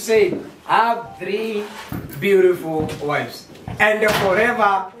 As you say, I have 3 beautiful wives. And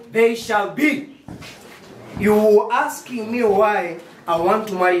forever they shall be. You asking me why I want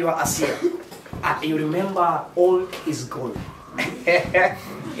to marry your Asia. You remember all is gold.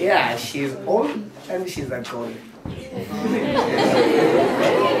 Yeah, she's old and she's a gold.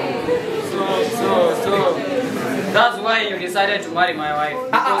 So that's why you decided to marry my wife.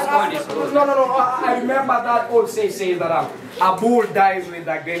 Because gold is gold. No. I remember that old says that a bull dies with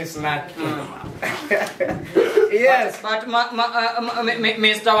a green snack. Yes. But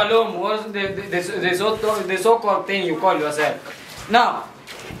Mr. Walom was the so-called thing you call yourself. Now,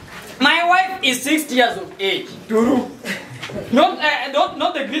 my wife is 60 years of age. Not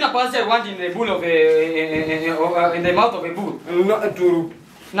the greener pasture one in the bull of in the mouth of a bull. Not true.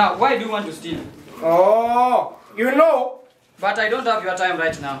 Now, why do you want to steal? Oh, you know. But I don't have your time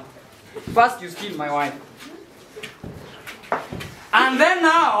right now. First, you steal my wife. And then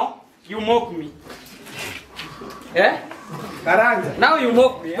now, you mock me. Yeah? Karanja. Now you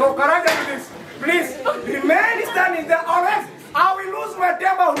mock me. No, Karanja, please remain standing there or else I will lose my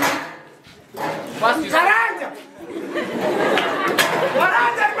temper. First, you Karanja.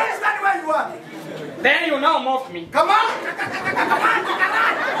 Karanja, remain standing where you are. Then you now mock me. Come on. Karanja.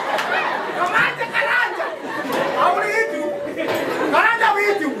 I will hit you. Karanja will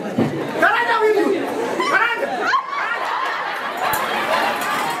hit you. Karanja will hit you. Karanja.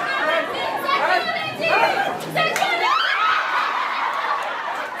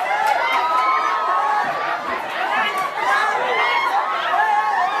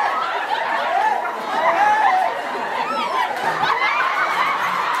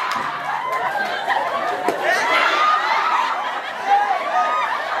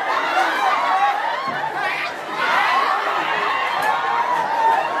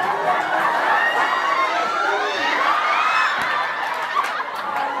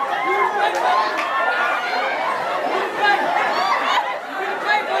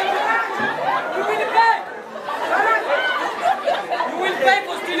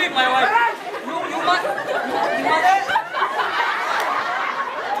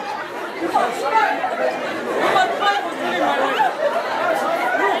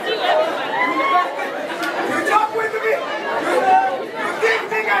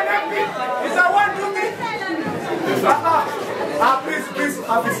 Please,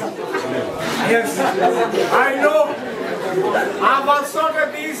 officer. Yes, I know. I've assaulted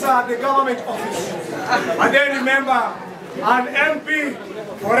this the government office. And then remember, an MP,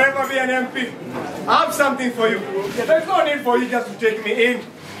 forever be an MP. I have something for you. There's no need for you just to take me in.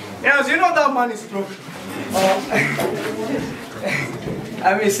 Yes, you know that man is broke.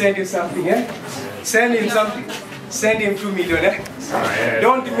 Let me send you something, eh? Send him something. Send him 2 million, eh?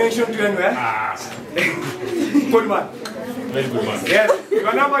 Don't mention to anywhere. Good man. Very good man. Yes.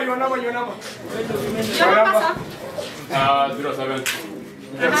 Your number. Your number, sir? 07.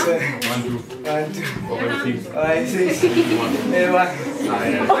 Yes, 1, 2. 1, 2. 46. 6. Thank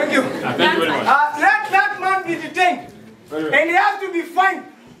you. Thank you very much. Let that man be detained. And he has to be fined.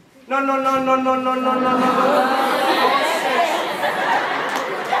 No.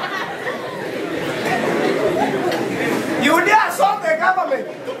 You dare assault the government.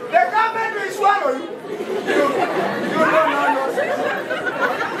 The government will swallow you. No.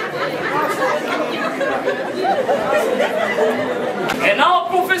 And now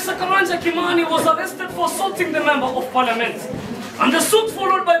Professor Karanja Kimani was arrested for assaulting the member of parliament. And the suit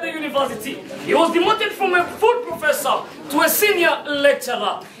followed by the university. He was demoted from a full professor to a senior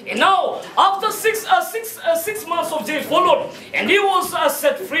lecturer. And now, after six months of jail followed, and he was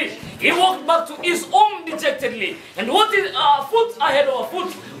set free, he walked back to his home dejectedly. And what is foot ahead of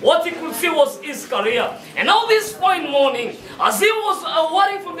foot, what he could see was his career. And now this fine morning, as he was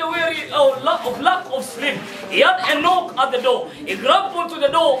worrying from the weary of lack of sleep, he had a knock at the door. He grabbed onto the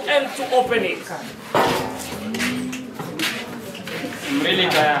door and to open it. Really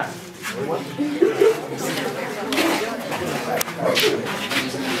bad.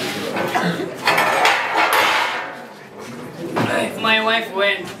 If my wife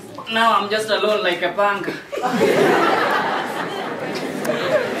went, now I'm just alone like a punk.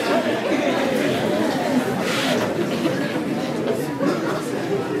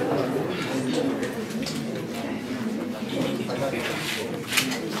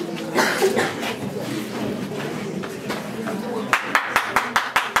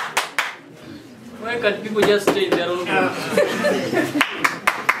 Why can't people just stay in their own room?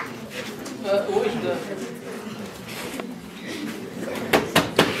 Who is that?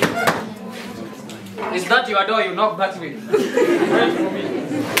 Is that your door you knock that way? Wait for me.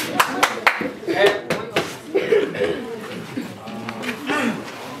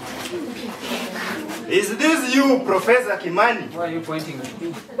 Is this you, Professor Kimani? Why are you pointing at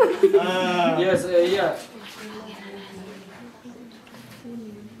me? Yes, yeah.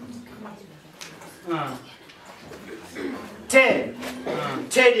 Ted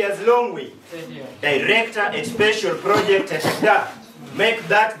is Longway, Director at Special Project at SDA. Make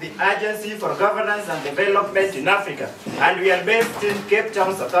that the Agency for Governance and Development in Africa. And we are based in Cape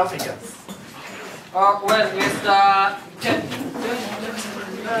Town, South Africa. Well, Mr.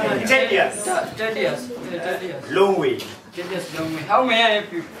 Tedious. Longway. How may I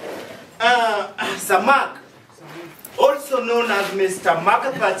help you? Samak, also known as Mr.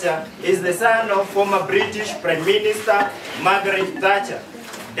 Margaret Thatcher, is the son of former British Prime Minister Margaret Thatcher.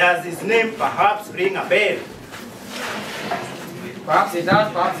 Does his name perhaps ring a bell? Perhaps it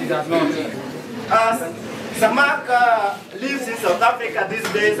does, perhaps it does not. Samak lives in South Africa these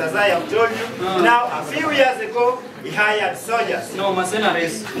days, as I have told you. Now, a few years ago, he hired soldiers. No,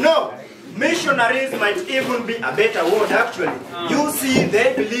 mercenaries. No, missionaries might even be a better word, actually. You see,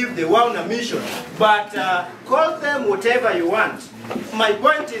 they believe they were on a mission. But call them whatever you want. My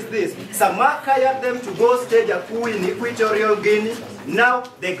point is this. Samak hired them to go stage a coup in Equatorial Guinea. Now,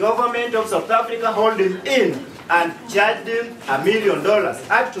 the government of South Africa hold him in and charged him $1 million.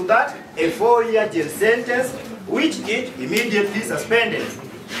 Add to that, a 4-year jail sentence, which it immediately suspended.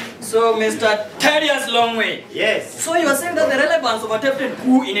 So, Mr. Tedious Longway. Yes. So you are saying that the relevance of attempted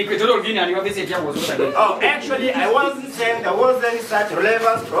coup in Equatorial Guinea and your visit here was what again? Oh, actually, I wasn't saying there wasn't such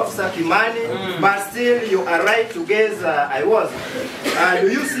relevance, Professor Kimani, but still, you are right to guess I was. Do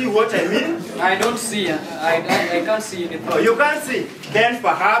you see what I mean? I don't see. I can't see anything. Oh, you can't see? Then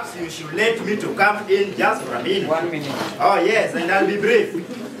perhaps you should let me to come in just for a minute. 1 minute. Oh, yes, and I'll be brief.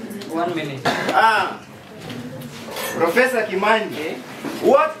 1 minute. Professor Kimani,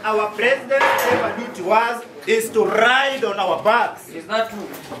 what our president ever do to us is to ride on our backs. Is that true?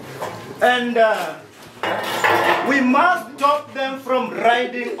 And we must stop them from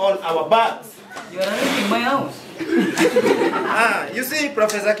riding on our backs. You are riding my house. You see,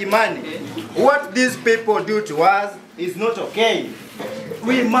 Professor Kimani, what these people do to us is not okay.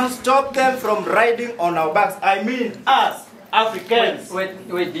 We must stop them from riding on our backs. I mean us, Africans. Wait,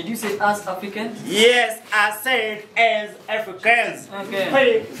 did you say us Africans? Yes, I said as Africans.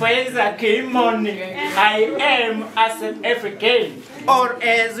 Okay. Professor Kimani, I am as an African. Or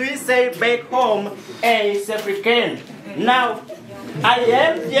as we say back home, as African. Now, I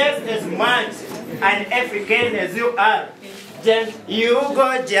am just as much an African as you are. Then you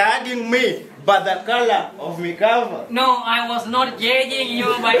go judging me by the color of my cover. No, I was not judging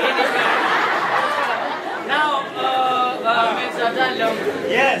you by any color. Now, Mr. Tandem.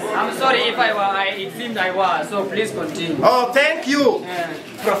 Yes. I'm sorry if it seemed I was, so please continue. Oh, thank you.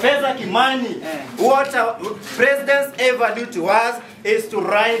 Professor Kimani, what our presidents ever do to us is to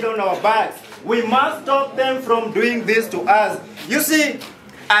ride on our backs. We must stop them from doing this to us. You see,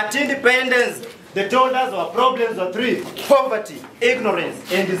 at independence, they told us our problems are three: poverty, ignorance,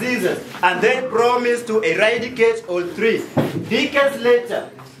 and diseases. And they promised to eradicate all three. Decades later,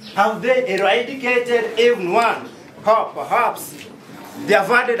 have they eradicated even one? Perhaps they have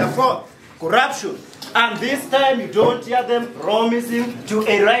added a fourth: corruption. And this time you don't hear them promising to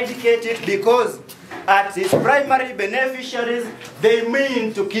eradicate it, because at its primary beneficiaries, they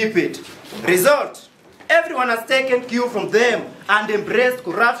mean to keep it. Result: everyone has taken cue from them and embraced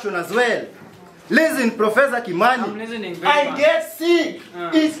corruption as well. Listen, Professor Kimani, I'm listening. I get sick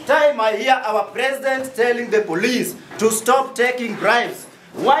each time I hear our president telling the police to stop taking bribes.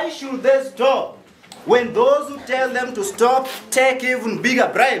 Why should they stop when those who tell them to stop take even bigger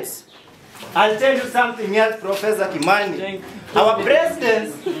bribes? I'll tell you something else, Professor Kimani. Our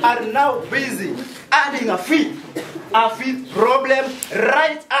presidents are now busy adding a fifth problem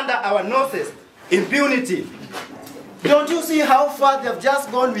right under our noses: impunity. Don't you see how far they've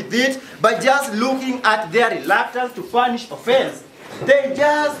just gone with it by just looking at their reluctance to punish offense? They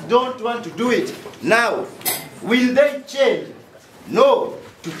just don't want to do it. Now, will they change? No.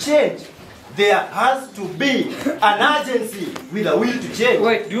 To change, there has to be an agency with a will to change.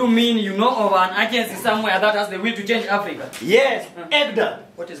 Wait, do you mean you know of an agency somewhere that has the will to change Africa? Yes, EGDA.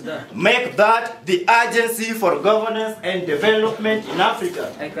 What is that? Make that the Agency for Governance and Development in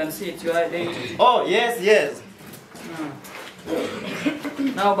Africa. I can see it's your identity. Oh, yes, yes.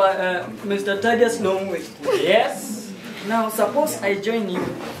 Now, Mr. Thaddeus Longway. Yes? Now, suppose I join you.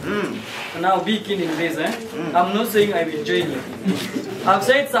 Now, be keen in this, I'm not saying I will join you. I've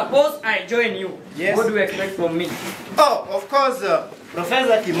said, suppose I join you. Yes. What do you expect from me? Oh, of course,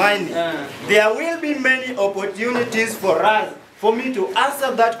 Professor Kimani. There will be many opportunities for us, for me to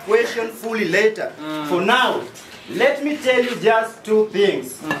answer that question fully later. For now, let me tell you just two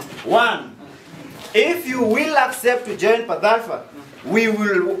things. One, if you will accept to join Padalfa, we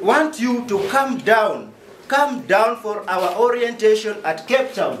will want you to come down for our orientation at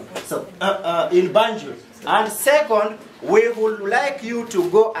Cape Town, in Banjul. And second, we would like you to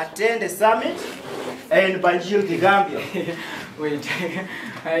go attend a summit in Banjul, the Gambia. Wait,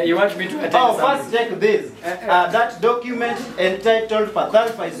 you want me to attend Oh, summit? first check this. That document entitled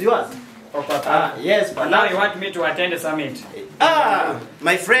Padalfa is yours. Oh, Papa. Yes, But now you want me to attend a summit?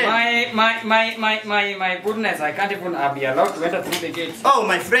 My friend. My goodness, I can't even be allowed to enter through the gates. Oh,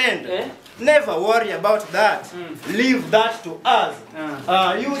 my friend. Never worry about that. Leave that to us.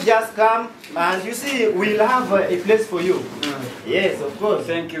 You just come and you see, we'll have a place for you. Yes, of course.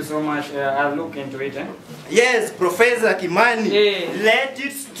 Thank you so much. I'll look into it. Yes, Professor Kimani. Let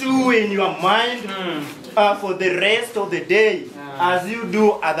it stew in your mind for the rest of the day as you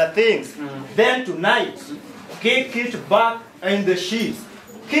do other things. Then tonight, kick it back in the sheets.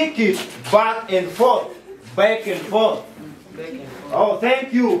 Kick it back and forth. Back and forth. Oh,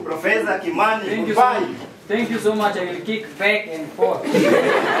 thank you, Professor Kimani. Thank Goodbye. you so much. Thank you so much. I will kick back and forth.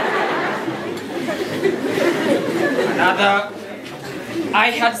 Another.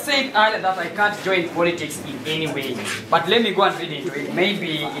 I had said earlier that I can't join politics in any way. But let me go and read into it.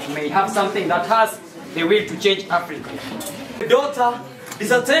 Maybe it may have something that has the will to change Africa. A daughter,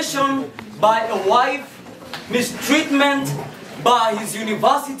 dissertation by a wife, mistreatment by his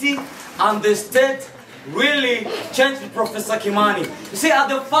university, and the state really changed Professor Kimani. You see, at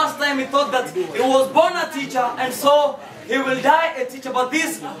the first time he thought that he was born a teacher and so he will die a teacher, but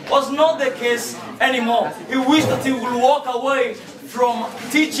this was not the case anymore. He wished that he would walk away from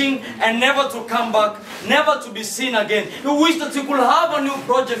teaching and never to come back, never to be seen again. He wished that he could have a new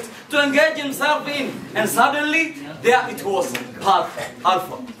project to engage himself in, and suddenly there it was,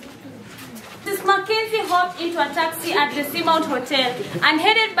 Alpha. Mrs. Mackenzie hopped into a taxi at the Seamount Hotel and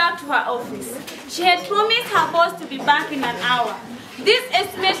headed back to her office. She had promised her boss to be back in an hour. This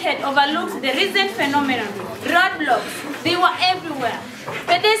estimate had overlooked the recent phenomenon. Roadblocks, they were everywhere.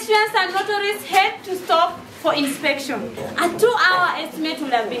 Pedestrians and motorists had to stop for inspection. A 2-hour estimate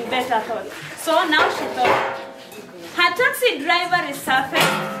would have been better thought. So now she thought. Her taxi driver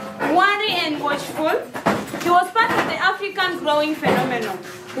resurfaced, worried and watchful. He was part of the African growing phenomenon.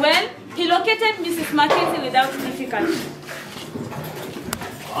 Well, he located Mrs. Mackenzie without difficulty.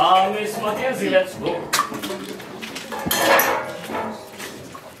 Miss Mackenzie, let's go.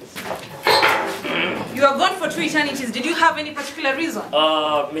 You are gone for 2 eternities. Did you have any particular reason?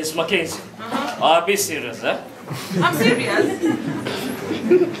 Miss Mackenzie, be serious, eh? I'm serious.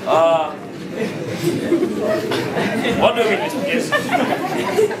 What do you mean, Mr. Case?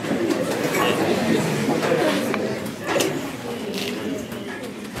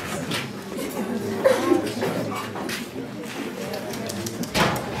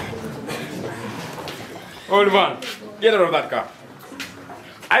 Old man, get out of that car.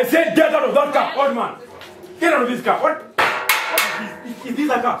 I said get out of that car, old man. Get out of this car. What is this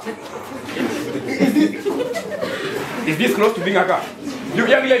a car? Is this close to being a car? You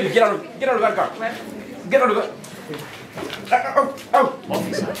young lady, get out of that car. Get out of that.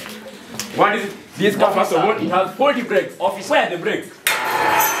 Officer. What is it? This car, first of all, it has 40 brakes. Officer. Where are the brakes?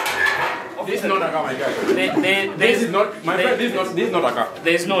 This is not a car, my guy. This is not, my friend, this is not a car.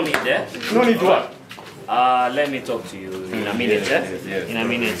 There's no need there. No need to what? Let me talk to you in a minute, Yes. In a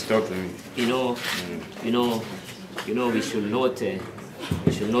minute. Talk to me. You know, we should not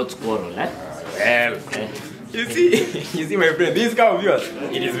quarrel, eh? Well, you see, my friend, this car of yours,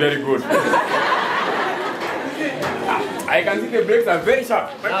 it is very good. I can see the brakes are very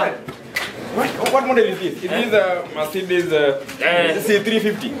sharp. My friend. What model is this? Is this a Mercedes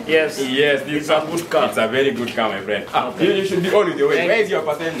C350? Yes. Yes, this It's a good car. It's a very good car, my friend. Okay. You should be on with your way. Where is your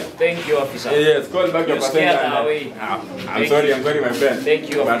passenger? Thank you, officer. Yes, call back your You passenger. scared her away. I'm sorry, my friend. Thank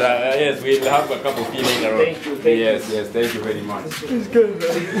you, But yes, we'll have a cup of tea later on. Thank you. Yes, thank you very much.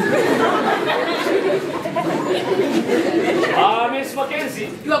 Miss Mackenzie.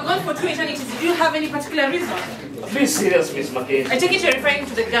 You are gone for 2 eternities. Do you have any particular reason? Be serious, Miss Mackenzie. I take it you're referring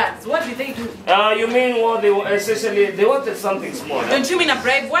to the guards. What did they do? You mean what they essentially they wanted something small? Don't you mean a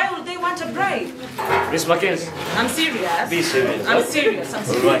bribe? Why would they want a bribe? Miss Mackenzie. I'm serious. Be serious. I'm serious. I'm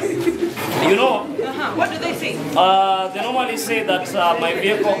serious. Right. You know, What do they think? they normally say that my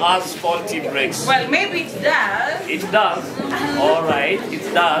vehicle has faulty brakes. Well, maybe it does. It does. All right,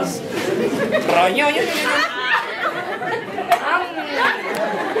 it does.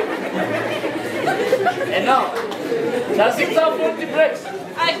 And now, does it have faulty brakes?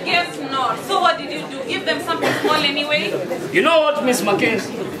 I guess not. So what did you do? Give them something small anyway? You know what, Miss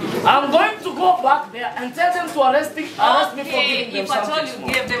Mackenzie? I'm going to go back there and tell them to arrest me for giving them if at all something you small.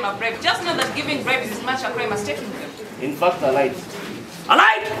 gave them a bribe, just know that giving bribes is as much a crime as taking them. In fact, I lied. I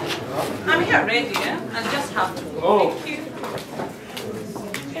lied! I'm here ready, and just have to go. Oh. Thank you.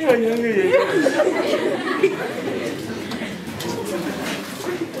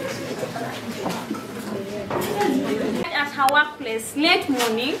 At her workplace late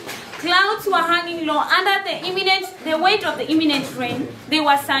morning, clouds were hanging low under the weight of the imminent rain. They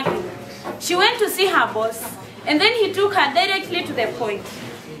were sagging. She went to see her boss, and then he took her directly to the point.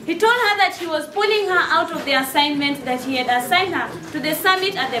 He told her that he was pulling her out of the assignment that he had assigned her to the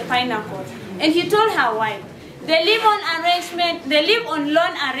summit at the Pinnacle, and he told her why. The live-on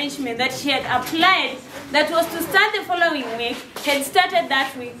loan arrangement that she had applied that was to start the following week had started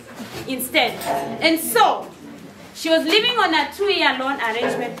that week instead. And so, she was living on a 2-year loan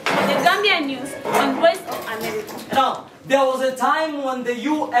arrangement with the Gambian News on Voice of America. Now, there was a time when the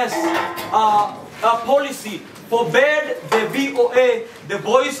U.S. Policy forbade the VOA, the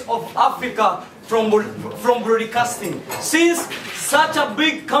Voice of Africa, from broadcasting. Since such a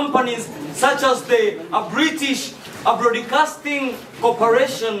big companies such as the British Broadcasting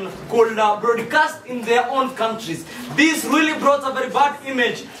Corporation could broadcast in their own countries, this really brought a very bad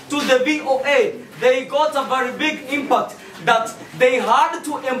image to the VOA. They got a very big impact that they had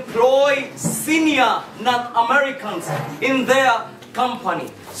to employ senior non-Americans in their company.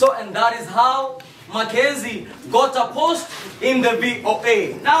 So, and that is how Mackenzie got a post in the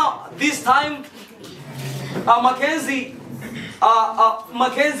VOA. Now, this time, Mackenzie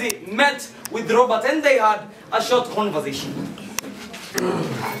met with Robert and they had a short conversation.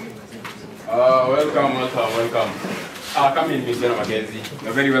 Welcome. Come in, Miss Mackenzie.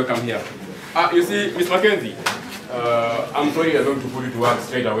 You're very welcome here. You see, Miss Mackenzie, I'm sorry I'm going to put you to work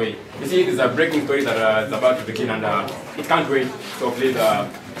straight away. You see, it is a breaking story that is about to begin and it can't wait. So please,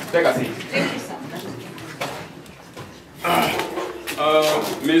 take a seat. Thank you, sir.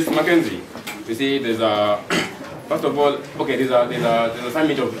 Miss Mackenzie, you see, there's a first of all, okay, there's a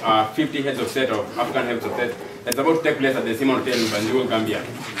summit of 50 heads of state of African heads of state that's about to take place at the Simon Hotel in Banjul, Gambia.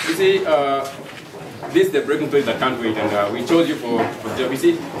 You see, this is the breaking story that can't wait, and we chose you for the job. You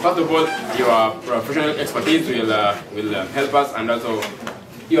see, first of all, your professional expertise will help us, and also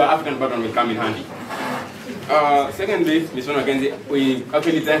your African background will come in handy. Secondly, Ms. Mackenzie, we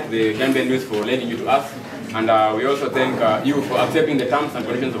actually thank the Gambian News for lending you to us, and we also thank you for accepting the terms and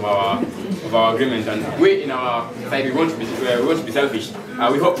conditions of our agreement. And we, in our side, we won't be selfish.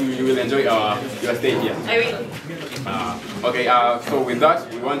 We hope you will enjoy your stay here. I will. Okay, so with that,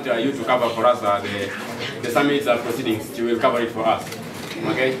 we want you to cover for us the summit's proceedings. You will cover it for us.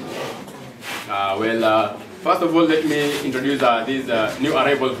 Okay? First of all, let me introduce this new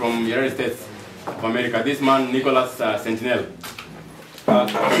arrival from the United States of America. This man, Nicholas Sentinel.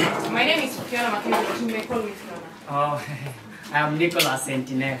 My name is Fiona Mackenzie, but you may call me Fiona. Oh, I am Nicholas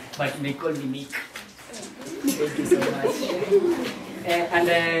Sentinel, but you may call me Nick. Thank you so much.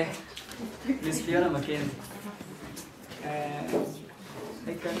 Miss Fiona Mackenzie,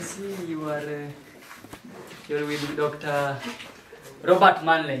 I can see you are you're with Dr. Robert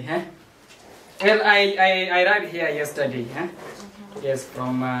Manley, huh? Well, I arrived here yesterday, huh? Yes,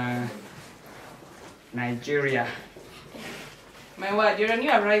 from Nigeria. My word, you're a new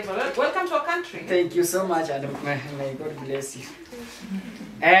arrival. Welcome to our country. Thank you so much, and may God bless you.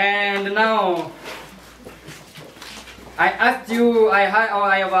 And now, I asked you, I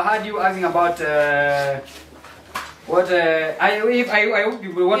have heard you asking about what I hope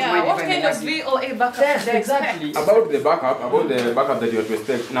you will want yeah, my what kind of VOA backup? Yes, exactly. About the backup that you have to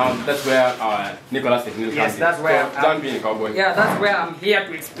expect. Now that's where Nicholas Sentinel comes in. Yes, that's where. So, don't be a cowboy. Yeah, that's where I'm here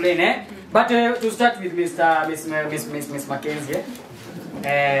to explain, eh? But to start with Miss Mackenzie,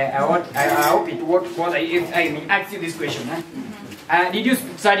 I hope it won't bother you if I may ask you this question, eh? Did you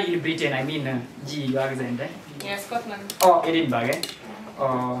study in Britain? I mean, your accent, eh? Yes, Scotland. Oh, Edinburgh, eh?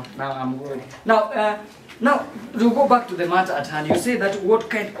 Oh, now I'm good. Now, to go back to the matter at hand, you say that what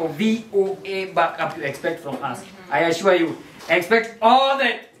kind of VOA backup you expect from us? I assure you, I expect all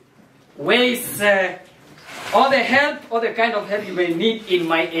the ways, all the help, all the kind of help you may need in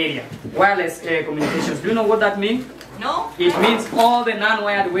my area. Wireless communications. Do you know what that means? No. It means all the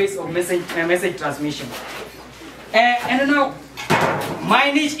non-wired ways of message transmission. And now,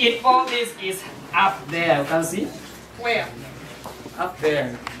 my niche in all this is up there. You can see? Where? Up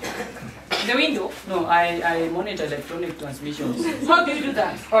there. The window? No, I monitor electronic transmissions. How do you do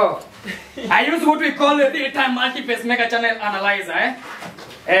that? Oh, I use what we call the real-time multi-phase mega-channel analyzer.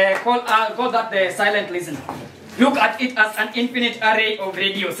 Call that the silent listener. Look at it as an infinite array of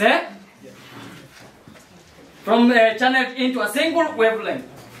radios. From channeled into a single wavelength.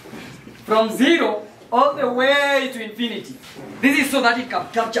 From 0 all the way to infinity. This is so that it can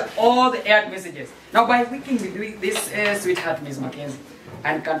capture all the aired messages. Now, by working with this sweetheart, Miss Mackenzie,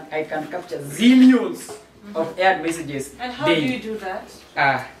 I can capture zillions of aired messages. And how do you do that?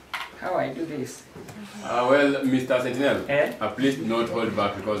 How I do this? Well, Mr. Sentinel, please do not hold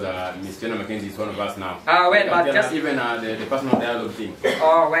back because Miss Fiona Mackenzie is one of us now. Well, but just even the personal dialogue thing.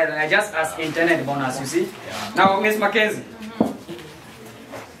 Oh, well, I just asked internet bonus, you see. Yeah. Now, Miss Mackenzie,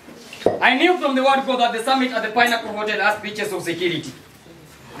 I knew from the word go that the summit at the Pineapple Hotel has breaches of security.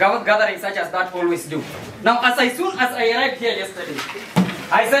 Gatherings such as that always do. Now, as soon as I arrived here yesterday,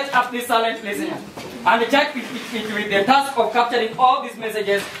 I set up this silent listener and checked it with the task of capturing all these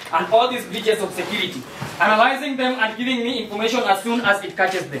messages and all these breaches of security, analyzing them and giving me information as soon as it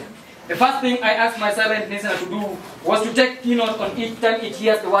catches them. The first thing I asked my silent listener to do was to take keynote on each time it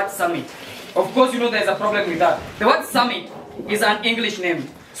hears the word summit. Of course, you know there's a problem with that. The word summit is an English name.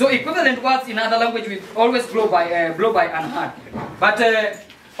 So equivalent words in other language will always blow by unheard. But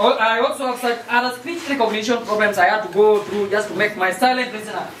I also have such other speech recognition problems I had to go through just to make my silent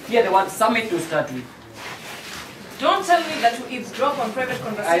listener hear the word summit to start with. Don't tell me that you eavesdrop on private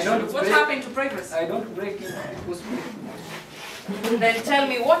conversations. What happened to privacy? I don't break it. Then tell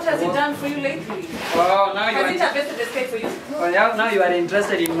me, what has it done for you lately? Oh, now has it a vested escape for you? Oh, now you are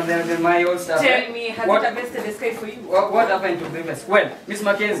interested in my old stuff. Tell me, has it a vested escape for you? What happened to previous? Well, Miss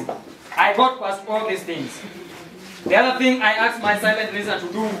Mackenzie, I got past all these things. The other thing I asked my silent listener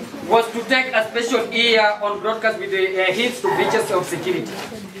to do was to take a special ear on broadcast with the hints to breaches of security.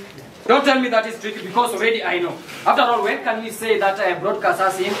 Don't tell me that is tricky because already I know. After all, when can we say that a broadcast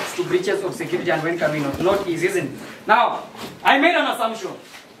has hints to breaches of security and when can we not? Not easy, isn't it? Now, I made an assumption.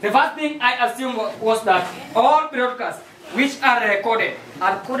 The first thing I assumed was that all broadcasts which are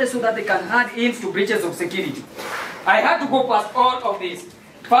coded so that they can add hints to breaches of security. I had to go past all of this.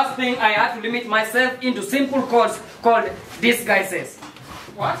 First thing, I had to limit myself into simple codes called disguises.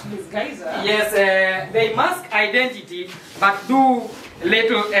 What? Disguises? Yes, they mask identity but do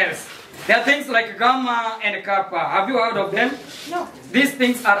little else. There are things like gamma and kappa. Have you heard of them? No. These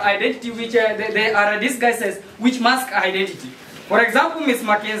things are identity which they are disguises which mask identity. For example, Miss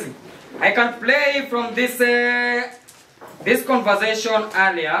Mackenzie, I can play from this this conversation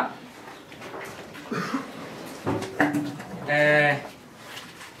earlier.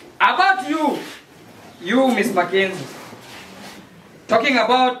 About you Miss Mackenzie, talking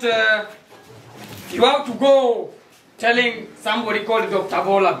about you have to go telling somebody called Dr.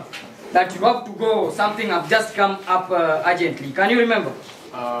 Bola that you have to go, something have just come up urgently. Can you remember?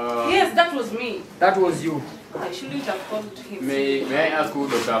 Yes, that was me. That was you. I shouldn't have called him. May I ask who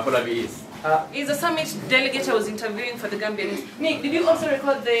Dr. Afolabi is? Is a summit delegate I was interviewing for the Gambians. Nick, did you also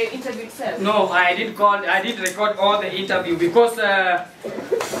record the interview itself? No, I did record all the interview because I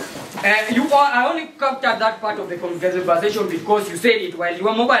only captured that part of the conversation because you said it while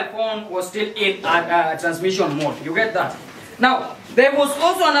your mobile phone was still in transmission mode. You get that? Now, there was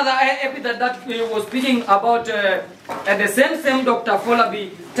also another episode that was speaking about the same Dr.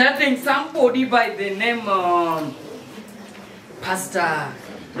 Folabi telling somebody by the name Pastor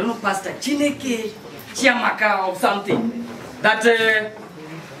Chineke Chiamaka or something, that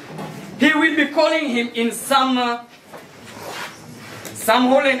he will be calling him in some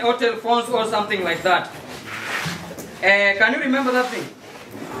Holland hotel phones or something like that. Can you remember that thing?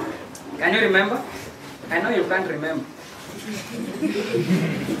 Can you remember? I know you can't remember.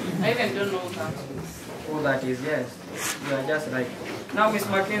 I even don't know that. Oh, that is, yes. You are just right. Now, Miss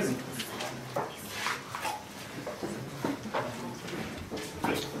Mackenzie.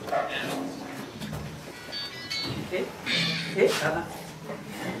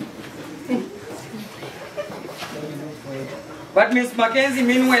 But Miss Mackenzie,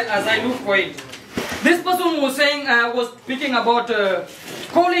 meanwhile, as I look for it, this person was saying, was speaking about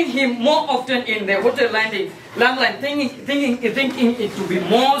calling him more often in the hotel landline, thinking it to be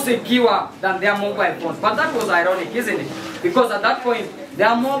more secure than their mobile phones. But that was ironic, isn't it? Because at that point,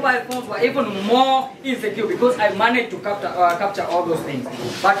 their mobile phones were even more insecure because I managed to capture all those things.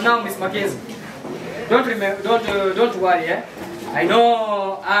 But now, Miss Mackenzie, don't worry. I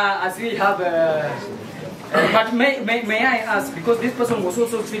know as we have. But may I ask, because this person was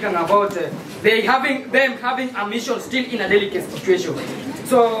also speaking about them having a mission still in a delicate situation.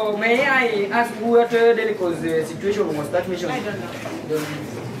 So may I ask what delicate situation was that mission? I don't know.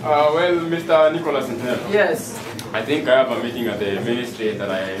 Well, Mr. Nicholas, yes. I think I have a meeting at the ministry that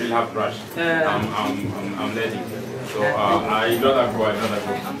I will have to rush. I'm letting. So I rather go.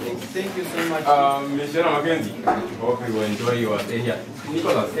 Thank you so much. Mr. Mackenzie, I hope you will enjoy your stay here.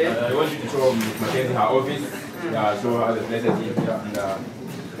 Nicholas, I want you to show Ms. Mackenzie her office. Show her the places here.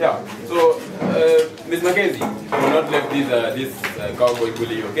 And, so Ms. Mackenzie, I will not let this cowboy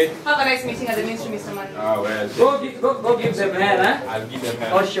bully you, okay? Have a nice meeting at the ministry, Mr. Man. Well. Go give them hair, huh? I'll give them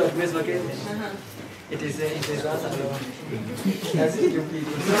hair. Oh, sure, Ms. Mackenzie. It is us alone. That's it, you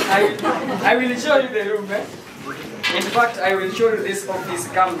people. So I will show you the room, eh? In fact, I will show you this office.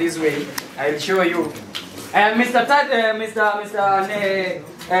 Come this way. I will show you. Mr.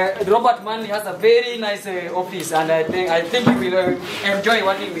 Robert Manley has a very nice office, and I think you will enjoy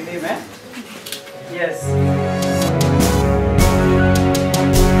working with him. Eh? Yes.